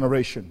wilderness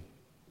generation.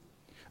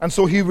 And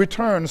so he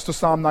returns to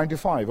Psalm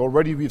 95.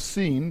 Already we've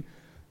seen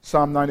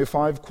Psalm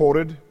 95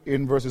 quoted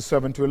in verses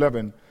 7 to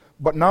 11.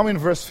 But now in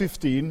verse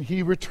 15,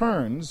 he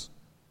returns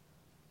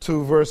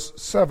to verse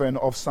 7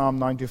 of Psalm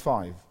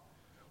 95.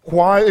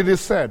 While it is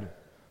said,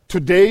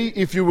 "Today,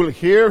 if you will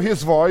hear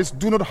his voice,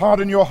 do not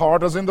harden your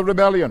heart as in the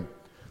rebellion."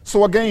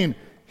 So again,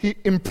 he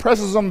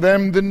impresses on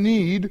them the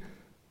need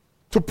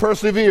to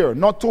persevere,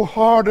 not to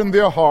harden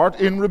their heart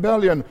in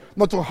rebellion,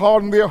 not to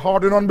harden their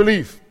heart in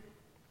unbelief.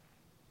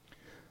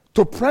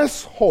 To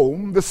press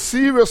home the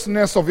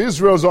seriousness of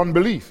Israel's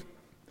unbelief,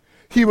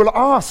 he will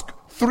ask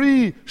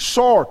three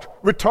short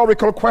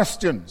rhetorical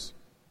questions.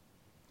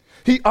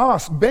 He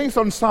asks, based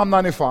on Psalm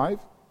 95,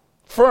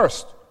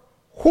 first,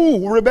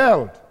 who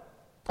rebelled?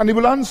 And he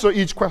will answer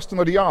each question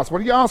that he asks.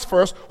 But he asks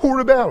first, who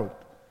rebelled?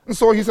 And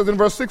so he says in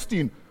verse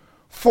 16,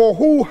 "For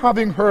who,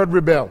 having heard,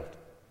 rebelled?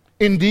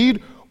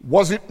 Indeed,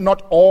 was it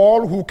not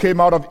all who came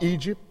out of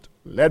Egypt,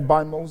 led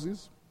by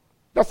Moses?"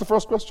 That's the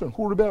first question.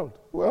 Who rebelled?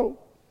 Well,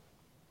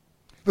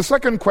 the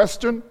second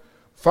question,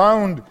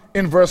 found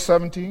in verse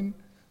 17,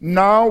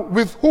 "Now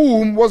with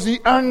whom was he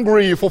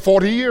angry for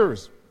 40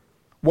 years?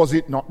 Was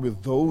it not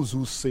with those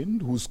who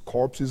sinned, whose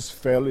corpses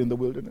fell in the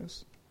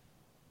wilderness?"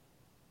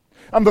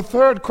 And the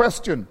third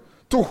question,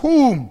 "To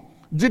whom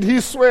did he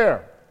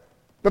swear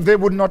that they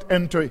would not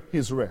enter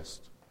his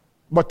rest,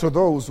 but to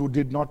those who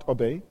did not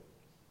obey?"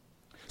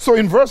 So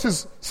in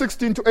verses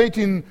 16 to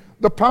 18,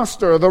 the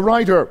pastor, the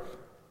writer,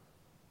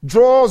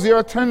 draws their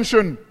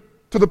attention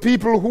to the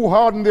people who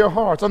hardened their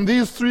hearts. And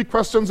these three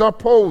questions are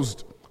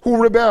posed. Who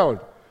rebelled?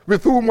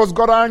 With whom was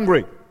God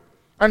angry?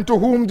 And to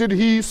whom did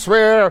he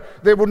swear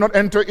they would not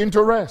enter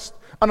into rest?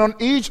 And on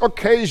each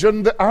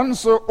occasion, the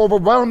answer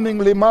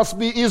overwhelmingly must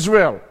be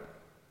Israel.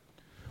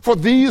 For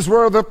these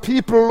were the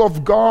people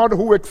of God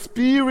who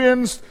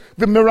experienced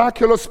the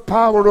miraculous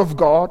power of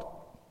God.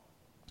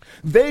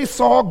 They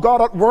saw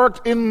God at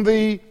work in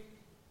the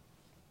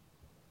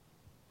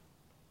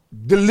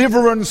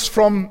deliverance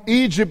from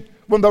Egypt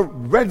when the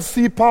Red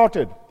Sea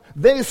parted.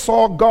 They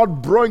saw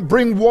God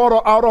bring water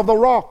out of the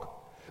rock.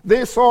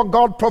 They saw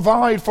God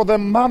provide for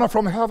them manna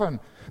from heaven.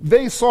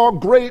 They saw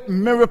great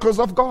miracles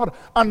of God.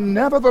 And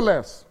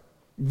nevertheless,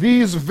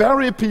 these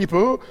very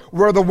people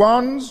were the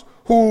ones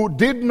who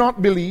did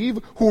not believe,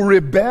 who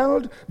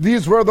rebelled.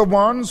 These were the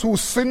ones who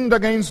sinned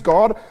against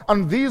God,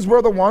 and these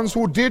were the ones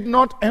who did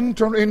not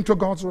enter into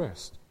God's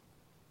rest.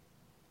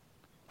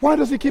 Why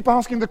does he keep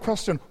asking the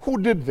question,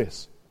 who did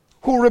this?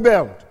 Who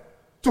rebelled?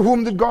 To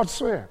whom did God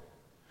swear?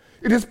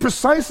 It is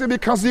precisely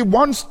because he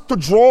wants to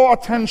draw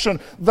attention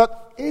that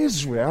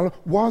Israel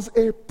was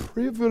a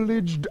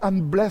privileged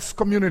and blessed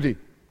community.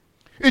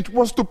 It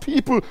was to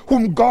people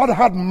whom God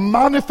had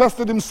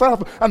manifested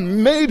himself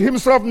and made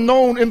himself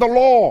known in the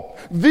law.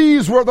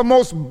 These were the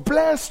most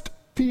blessed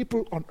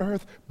people on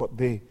earth, but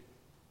they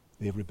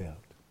rebelled.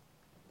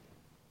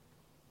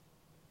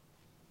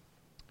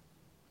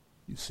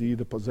 You see,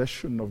 the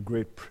possession of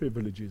great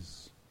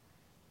privileges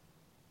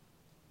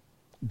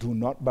do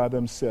not by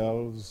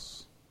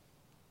themselves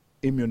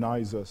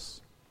immunize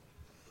us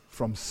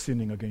from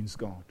sinning against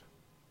God.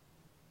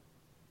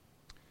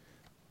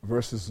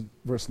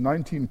 Verse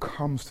 19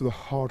 comes to the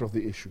heart of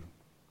the issue.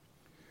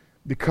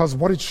 Because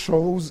what it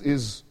shows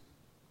is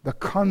the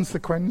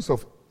consequence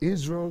of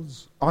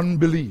Israel's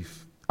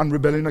unbelief and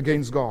rebellion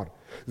against God.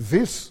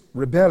 This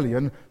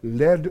rebellion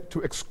led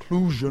to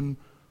exclusion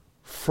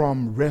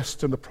from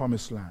rest in the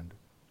promised land.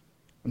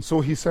 And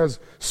so he says,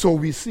 so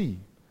we see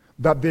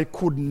that they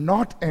could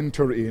not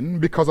enter in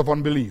because of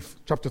unbelief.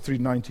 Chapter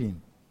 3:19.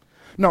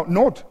 Now,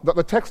 note that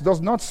the text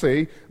does not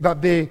say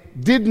that they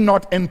did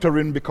not enter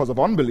in because of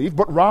unbelief,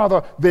 but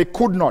rather they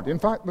could not. In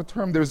fact, the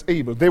term there is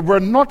able. They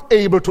were not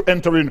able to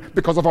enter in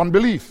because of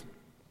unbelief.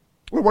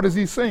 Well, what is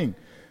he saying?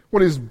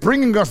 Well, he's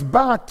bringing us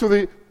back to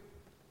the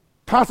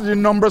passage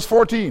in Numbers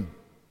 14.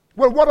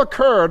 Well, what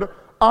occurred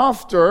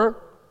after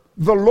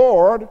the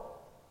Lord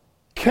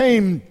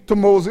came to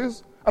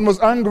Moses and was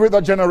angry with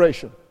that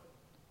generation?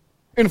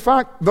 In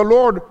fact, the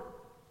Lord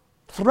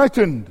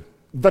threatened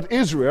that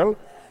Israel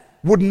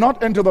would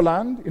not enter the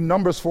land in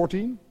Numbers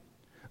 14,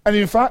 and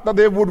in fact that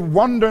they would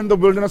wander in the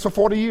wilderness for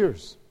 40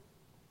 years.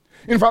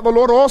 In fact, the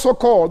Lord also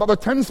called that the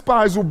 10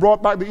 spies who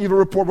brought back the evil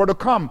report were to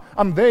come,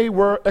 and they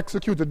were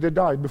executed. They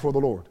died before the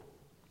Lord.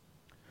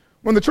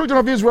 When the children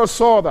of Israel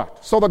saw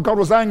that God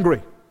was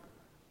angry,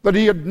 that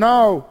he had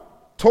now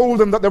told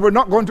them that they were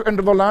not going to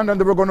enter the land and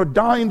they were going to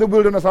die in the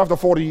wilderness after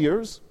 40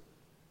 years,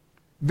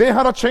 they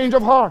had a change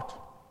of heart.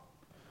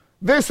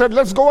 They said,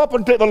 let's go up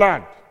and take the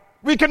land.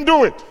 We can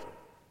do it.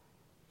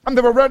 And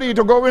they were ready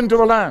to go into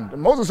the land.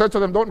 And Moses said to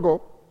them, don't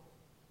go,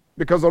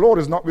 because the Lord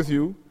is not with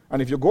you,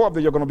 and if you go up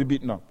there, you're going to be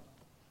beaten up.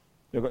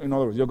 In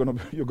other words, you're going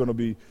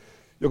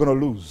to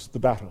lose the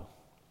battle.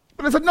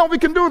 But they said, no, we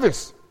can do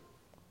this.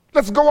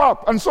 Let's go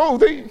up. And so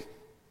they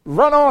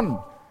ran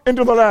on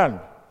into the land.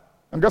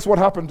 And guess what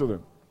happened to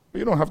them?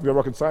 You don't have to be a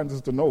rocket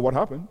scientist to know what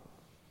happened.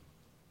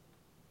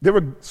 They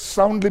were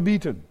soundly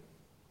beaten.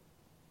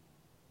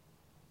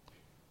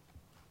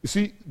 You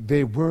see,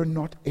 they were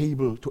not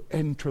able to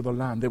enter the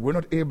land. They were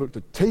not able to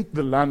take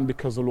the land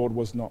because the Lord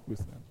was not with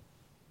them.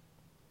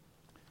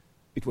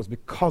 It was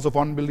because of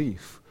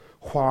unbelief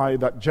why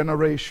that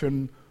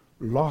generation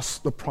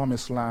lost the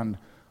promised land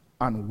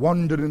and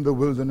wandered in the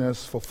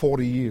wilderness for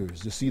 40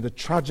 years. You see, the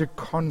tragic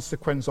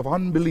consequence of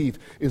unbelief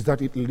is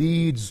that it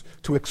leads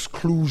to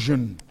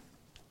exclusion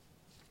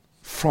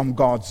from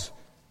God's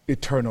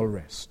eternal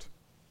rest.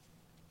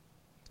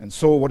 And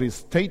so what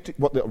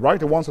the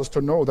writer wants us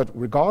to know, that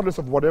regardless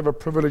of whatever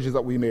privileges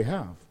that we may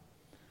have,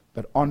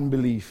 that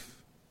unbelief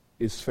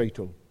is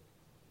fatal.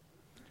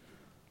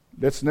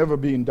 Let's never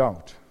be in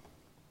doubt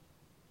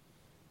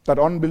that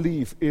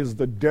unbelief is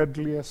the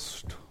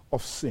deadliest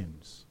of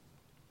sins.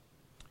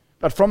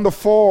 That from the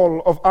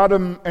fall of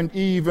Adam and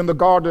Eve in the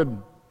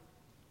garden,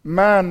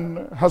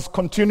 man has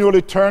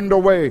continually turned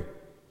away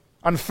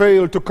and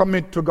failed to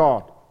commit to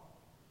God.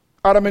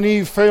 Adam and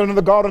Eve failed in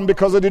the garden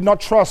because they did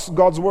not trust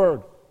God's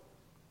word.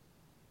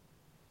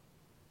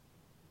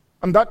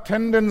 And that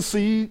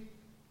tendency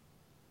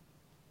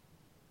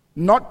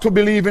not to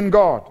believe in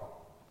God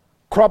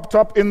cropped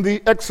up in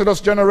the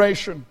Exodus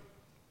generation.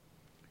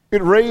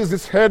 It raised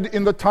its head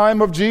in the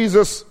time of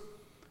Jesus,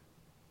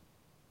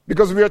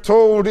 because we are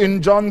told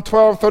in John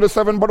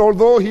 12:37, but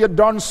although he had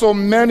done so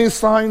many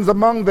signs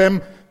among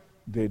them,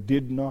 they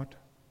did not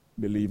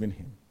believe in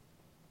him.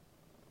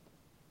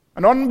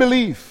 And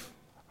unbelief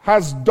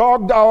has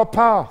dogged our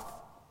path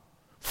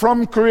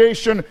from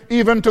creation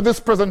even to this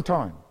present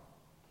time.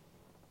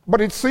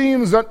 But it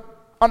seems that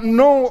at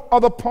no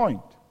other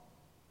point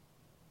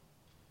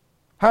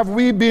have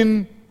we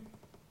been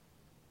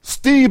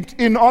steeped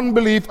in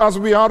unbelief as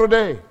we are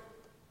today.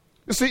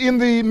 You see, in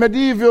the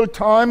medieval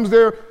times,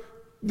 there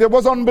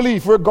was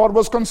unbelief where God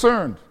was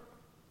concerned.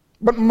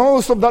 But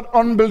most of that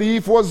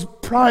unbelief was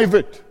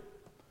private.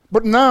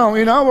 But now,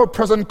 in our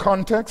present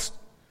context,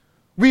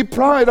 we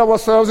pride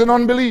ourselves in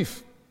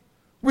unbelief.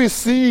 We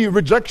see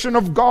rejection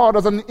of God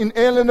as an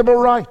inalienable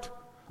right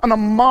and a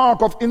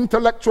mark of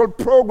intellectual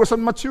progress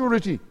and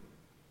maturity.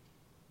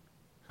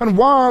 And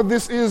while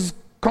this is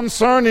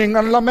concerning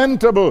and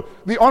lamentable,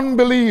 the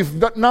unbelief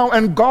that now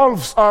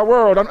engulfs our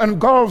world and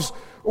engulfs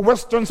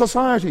Western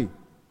society,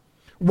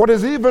 what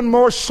is even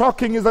more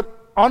shocking is that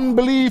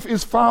unbelief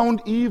is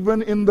found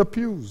even in the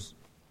pews.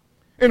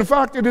 In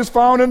fact, it is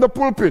found in the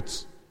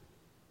pulpits.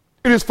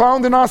 It is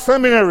found in our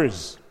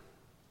seminaries.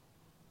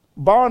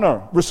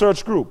 Barna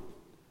Research Group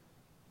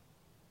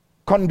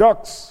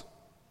conducts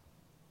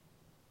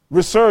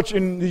research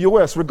in the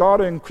U.S.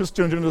 regarding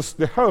Christians and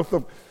the health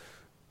of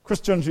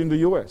Christians in the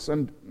U.S.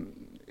 And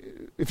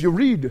if you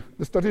read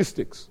the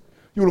statistics,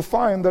 you will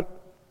find that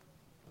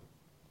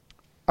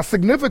a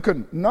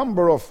significant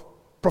number of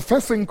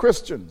professing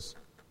Christians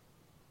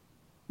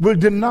will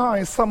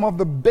deny some of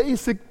the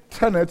basic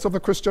tenets of the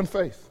Christian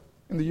faith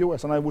in the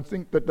U.S. And I would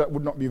think that that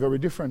would not be very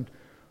different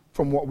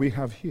from what we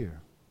have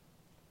here.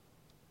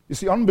 You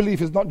see,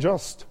 unbelief is not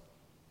just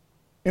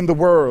in the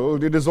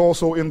world, it is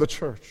also in the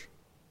church.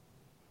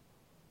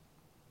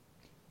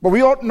 But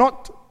we ought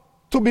not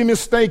to be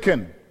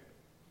mistaken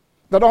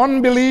that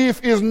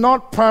unbelief is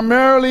not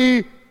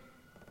primarily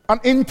an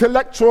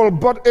intellectual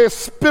but a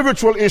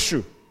spiritual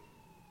issue.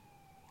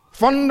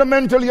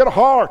 fundamentally at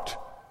heart.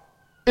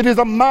 It is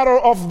a matter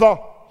of the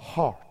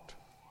heart.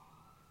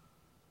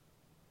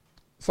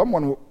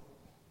 Someone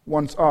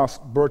once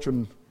asked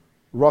Bertrand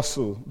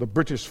Russell, the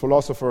British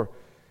philosopher,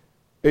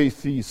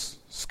 atheist,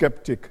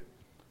 skeptic,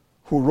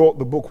 who wrote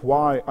the book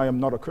Why I Am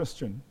Not a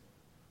Christian.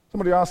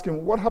 Somebody asked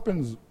him, what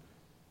happens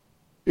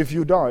if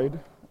you died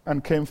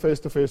and came face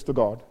to face to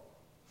God,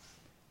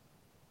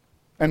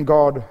 and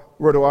God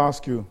were to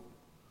ask you,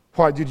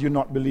 why did you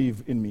not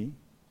believe in me?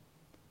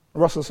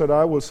 Russell said,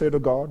 I will say to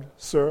God,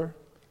 sir,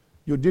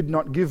 you did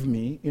not give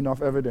me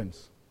enough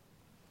evidence.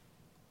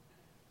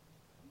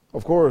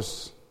 Of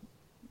course,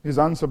 his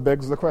answer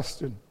begs the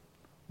question,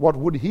 what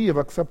would he have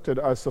accepted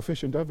as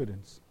sufficient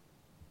evidence?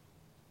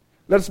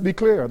 Let's be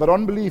clear that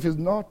unbelief is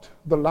not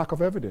the lack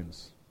of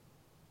evidence,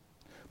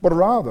 but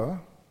rather,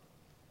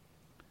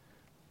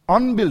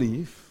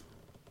 unbelief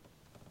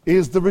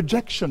is the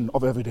rejection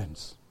of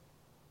evidence.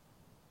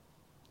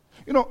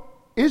 You know,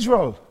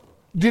 Israel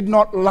did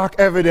not lack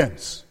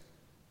evidence.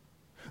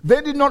 They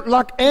did not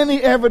lack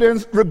any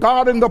evidence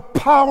regarding the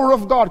power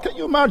of God. Can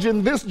you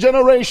imagine this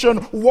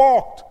generation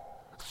walked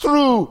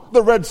through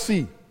the Red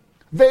Sea?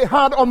 They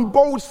had on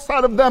both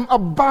sides of them a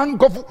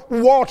bank of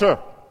water.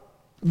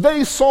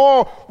 They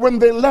saw when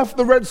they left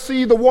the Red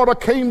Sea, the water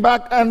came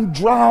back and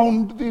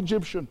drowned the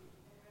Egyptian.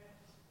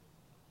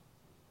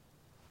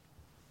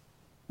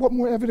 What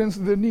more evidence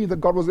did they need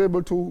that God was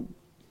able to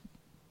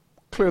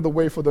clear the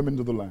way for them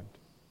into the land?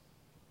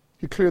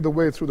 He cleared the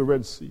way through the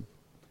Red Sea.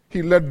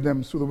 He led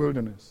them through the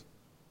wilderness.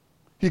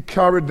 He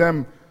carried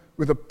them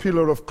with a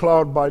pillar of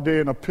cloud by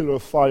day and a pillar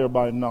of fire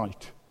by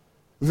night.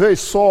 They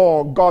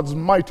saw God's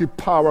mighty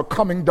power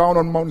coming down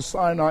on Mount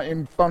Sinai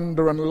in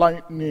thunder and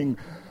lightning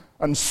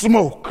and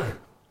smoke.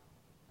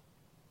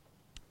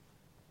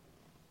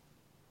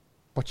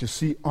 But you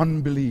see,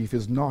 unbelief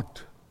is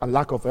not a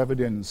lack of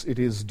evidence, it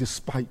is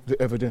despite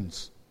the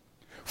evidence.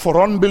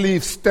 For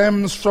unbelief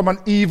stems from an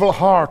evil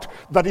heart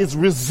that is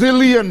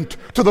resilient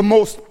to the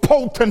most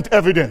potent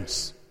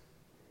evidence.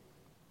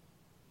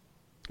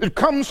 It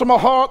comes from a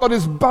heart that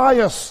is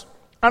biased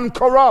and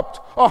corrupt,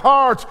 a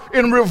heart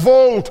in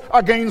revolt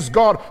against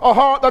God, a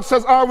heart that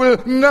says, I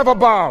will never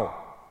bow.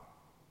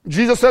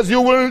 Jesus says,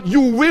 you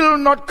will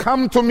not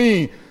come to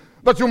me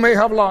that you may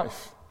have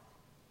life.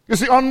 You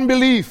see,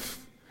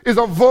 unbelief is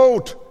a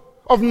vote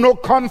of no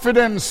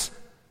confidence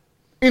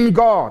in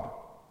God.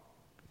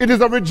 It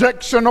is a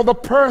rejection of the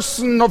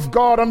person of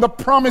God and the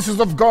promises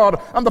of God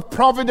and the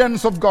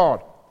providence of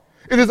God.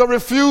 It is a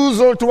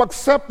refusal to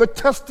accept the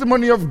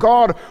testimony of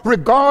God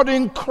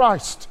regarding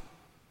Christ,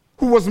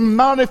 who was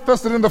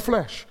manifested in the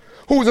flesh,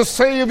 who is a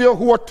Savior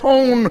who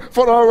atoned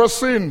for our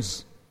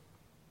sins.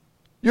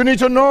 You need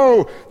to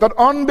know that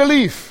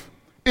unbelief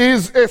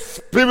is a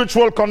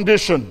spiritual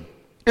condition.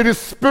 It is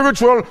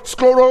spiritual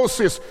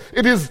sclerosis.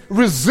 It is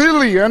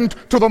resilient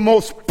to the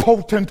most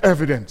potent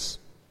evidence.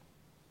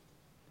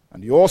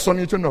 And you also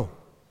need to know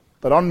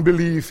that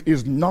unbelief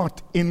is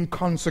not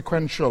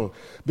inconsequential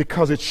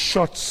because it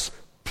shuts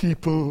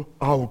people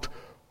out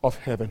of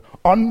heaven.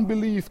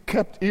 Unbelief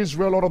kept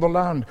Israel out of the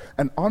land,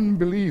 and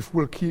unbelief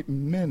will keep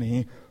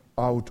many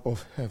out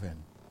of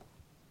heaven.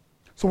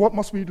 So what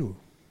must we do?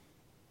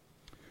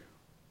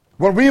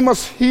 Well, we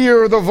must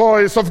hear the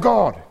voice of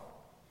God.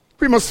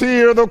 We must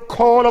hear the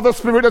call of the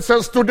Spirit that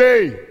says,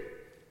 today,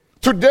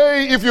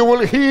 if you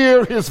will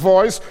hear His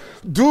voice,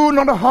 do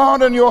not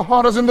harden your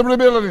heart as in the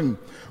rebellion.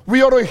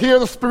 We ought to hear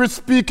the Spirit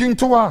speaking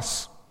to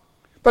us.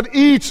 That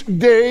each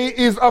day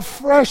is a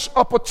fresh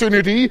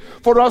opportunity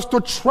for us to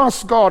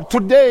trust God.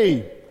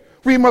 Today,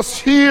 we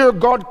must hear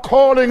God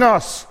calling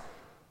us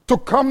to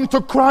come to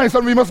Christ,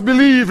 and we must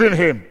believe in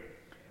Him.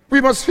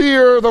 We must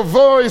hear the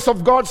voice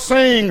of God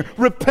saying,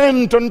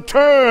 repent and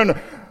turn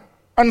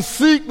and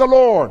seek the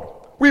Lord.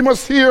 We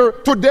must hear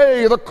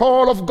today the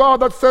call of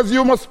God that says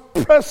you must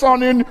press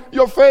on in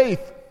your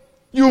faith.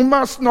 You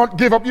must not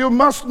give up. You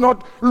must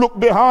not look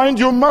behind.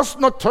 You must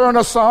not turn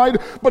aside,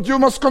 but you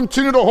must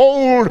continue to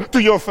hold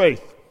to your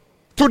faith.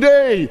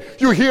 Today,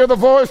 you hear the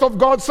voice of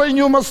God saying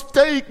you must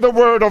take the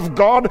word of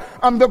God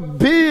and the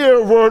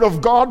bare word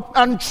of God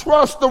and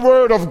trust the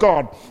word of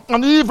God.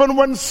 And even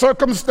when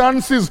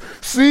circumstances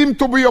seem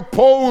to be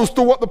opposed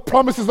to what the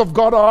promises of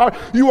God are,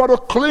 you are to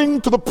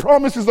cling to the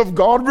promises of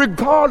God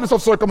regardless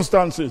of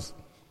circumstances.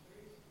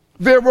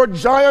 There were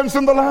giants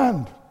in the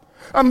land,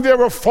 and there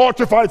were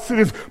fortified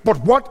cities,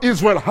 but what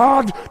Israel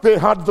had, they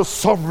had the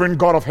sovereign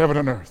God of heaven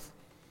and earth.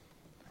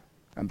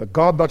 And the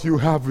God that you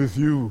have with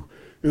you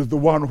is the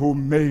one who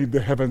made the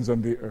heavens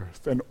and the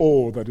earth and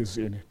all that is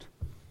in it.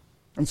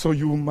 And so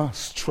you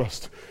must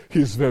trust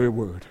His very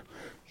word.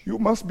 You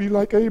must be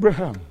like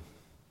Abraham,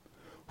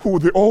 who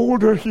the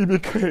older he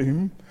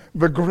became,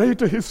 the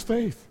greater his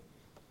faith.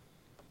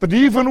 That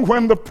even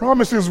when the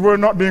promises were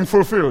not being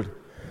fulfilled,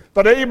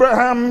 that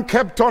Abraham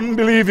kept on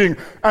believing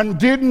and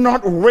did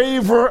not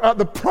waver at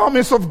the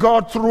promise of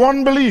God through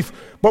unbelief,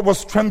 but was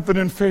strengthened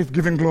in faith,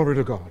 giving glory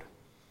to God.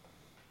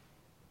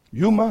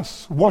 You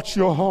must watch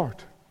your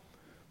heart,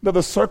 that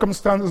the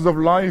circumstances of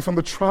life and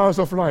the trials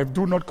of life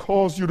do not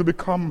cause you to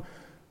become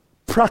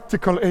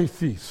practical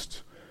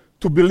atheist,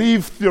 to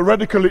believe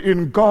theoretically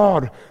in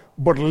God,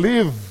 but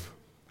live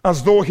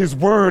as though His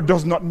word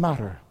does not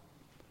matter,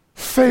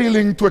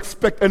 failing to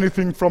expect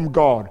anything from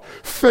God,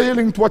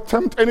 failing to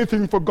attempt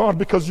anything for God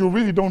because you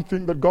really don't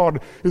think that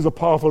God is a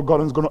powerful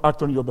God and is going to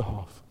act on your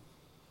behalf.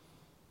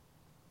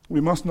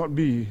 We must not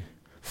be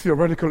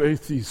theoretical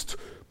atheists,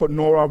 but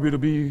nor are we to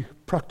be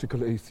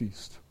practical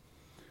atheists.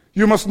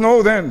 You must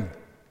know then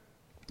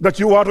that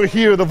you are to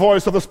hear the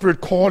voice of the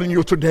Spirit calling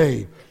you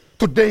today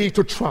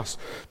to trust,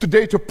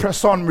 today to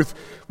press on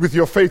with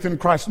your faith in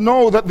Christ.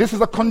 Know that this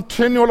is a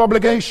continual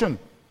obligation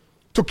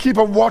to keep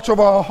a watch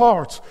over our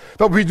hearts,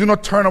 that we do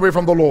not turn away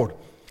from the Lord.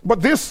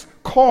 But this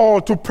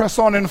call to press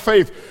on in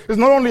faith is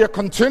not only a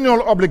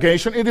continual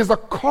obligation, it is a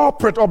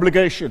corporate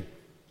obligation.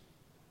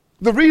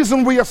 The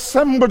reason we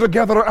assemble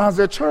together as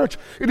a church,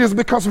 it is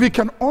because we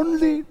can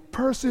only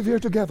persevere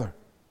together.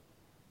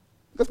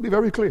 Let's be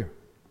very clear.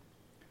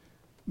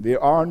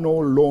 There are no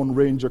Lone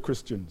Ranger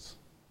Christians.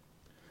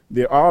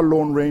 There are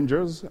Lone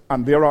Rangers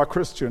and there are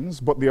Christians,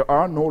 but there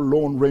are no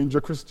Lone Ranger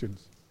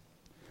Christians.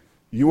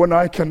 You and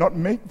I cannot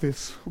make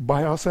this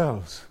by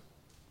ourselves.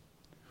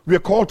 We are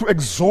called to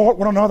exhort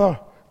one another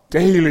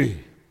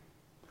daily,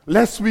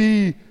 lest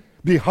we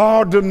be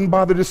hardened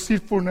by the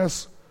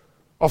deceitfulness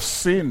of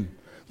sin.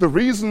 The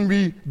reason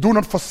we do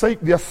not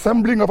forsake the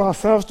assembling of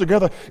ourselves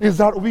together is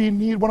that we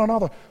need one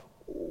another.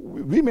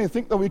 We may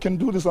think that we can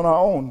do this on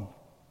our own,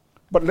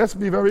 but let's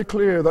be very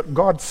clear that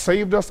God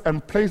saved us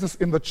and placed us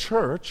in the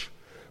church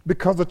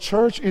because the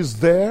church is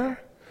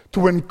there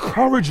to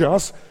encourage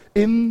us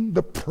in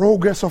the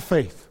progress of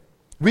faith.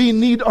 We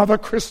need other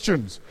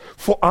Christians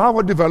for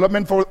our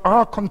development, for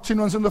our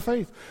continuance in the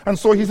faith. And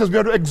so he says we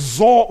are to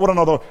exhort one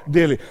another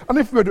daily. And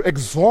if we are to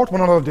exhort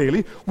one another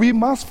daily, we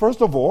must first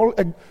of all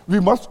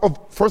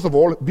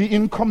be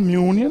in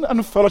communion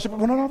and fellowship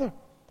with one another.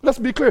 Let's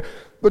be clear.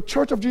 The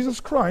Church of Jesus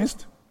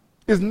Christ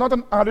is not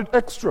an added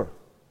extra.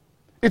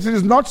 It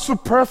is not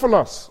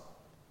superfluous.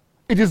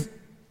 It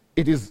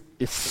is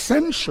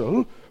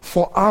essential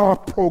for our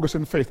progress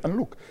in faith. And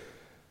look,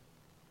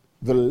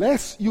 the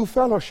less you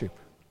fellowship,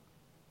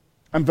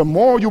 and the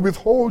more you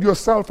withhold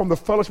yourself from the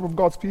fellowship of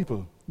God's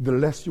people, the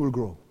less you will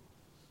grow.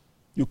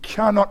 You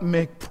cannot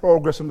make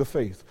progress in the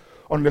faith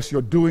unless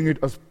you're doing it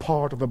as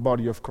part of the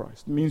body of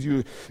Christ. It means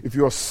if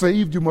you are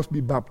saved, you must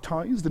be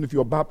baptized, and if you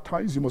are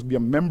baptized, you must be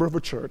a member of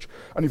a church,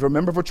 and if you're a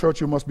member of a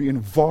church, you must be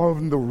involved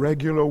in the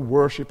regular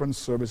worship and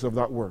service of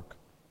that work,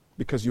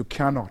 because you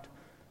cannot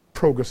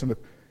progress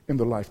in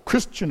the life.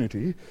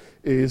 Christianity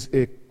is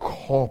a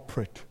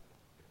corporate.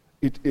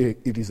 It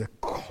is a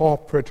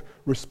corporate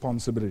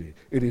responsibility.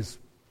 It is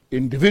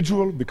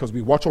individual because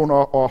we watch on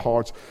our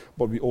hearts,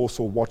 but we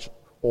also watch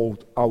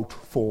out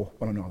for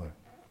one another.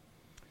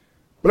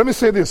 But let me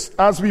say this,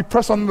 as we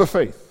press on the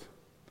faith,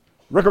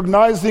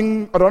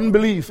 recognizing that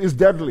unbelief is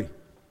deadly,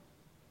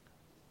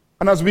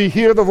 and as we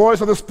hear the voice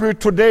of the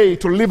Spirit today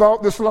to live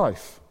out this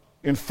life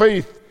in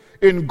faith,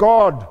 in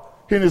God,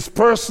 in His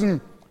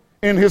person,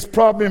 in His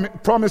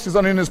promises,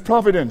 and in His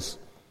providence,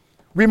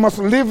 we must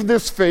live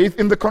this faith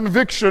in the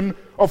conviction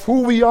of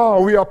who we are.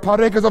 We are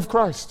partakers of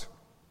Christ.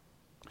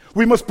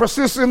 We must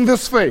persist in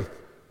this faith,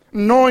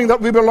 knowing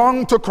that we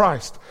belong to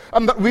Christ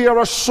and that we are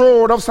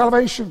assured of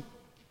salvation.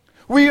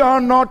 We are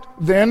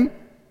not then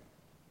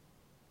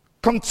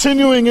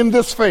continuing in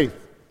this faith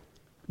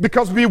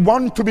because we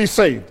want to be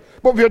saved,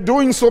 but we are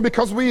doing so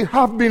because we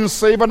have been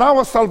saved and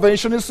our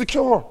salvation is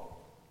secure.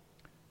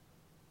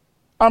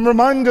 I'm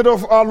reminded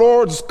of our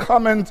Lord's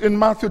comment in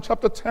Matthew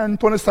chapter 10,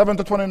 27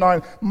 to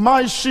 29.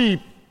 My sheep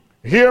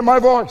hear my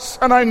voice,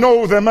 and I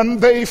know them, and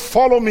they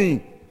follow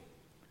me.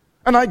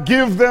 And I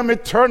give them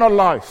eternal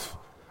life,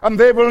 and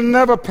they will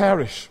never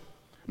perish.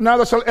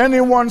 Neither shall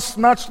anyone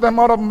snatch them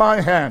out of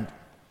my hand.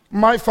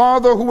 My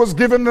Father who has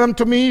given them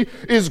to me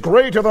is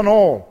greater than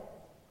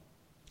all.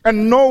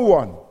 And no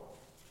one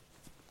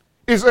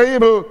is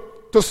able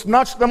to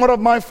snatch them out of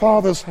my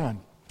Father's hand.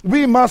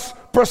 We must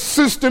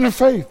persist in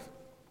faith,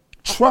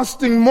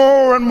 trusting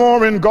more and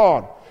more in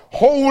God,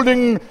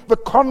 holding the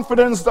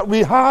confidence that we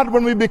had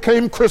when we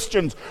became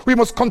Christians. We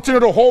must continue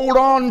to hold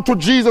on to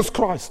Jesus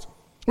Christ.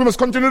 We must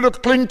continue to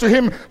cling to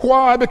Him.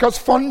 Why? Because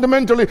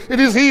fundamentally it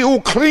is He who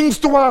clings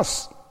to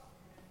us.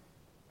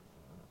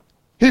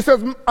 He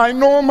says, I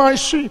know my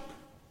sheep.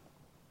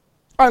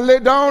 I lay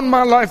down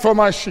my life for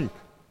my sheep,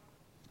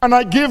 and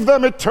I give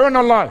them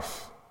eternal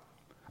life,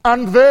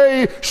 and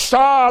they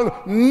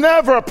shall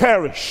never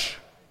perish.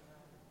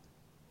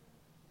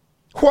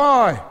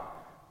 Why?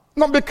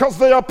 Not because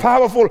they are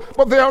powerful,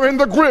 but they are in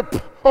the grip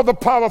of the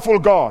powerful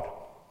God.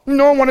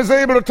 No one is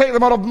able to take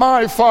them out of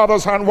my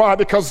Father's hand. Why?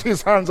 Because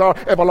His hands are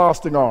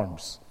everlasting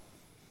arms.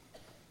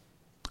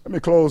 Let me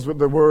close with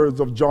the words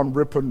of John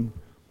Rippon,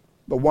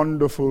 the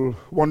wonderful,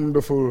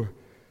 wonderful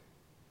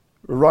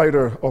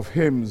writer of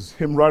hymns.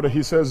 Hymn writer,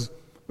 he says,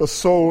 the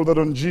soul that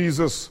on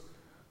Jesus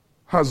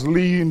has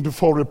leaned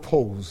for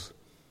repose,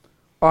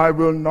 I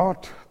will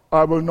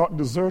not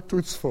desert to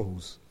its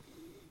foes.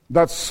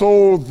 That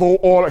soul, though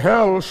all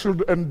hell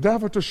should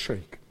endeavor to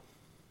shake,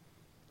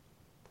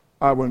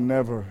 I will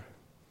never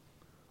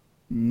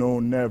no,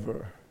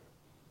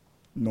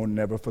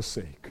 never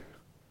forsake.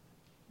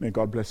 May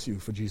God bless you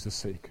for Jesus'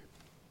 sake.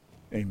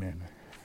 Amen.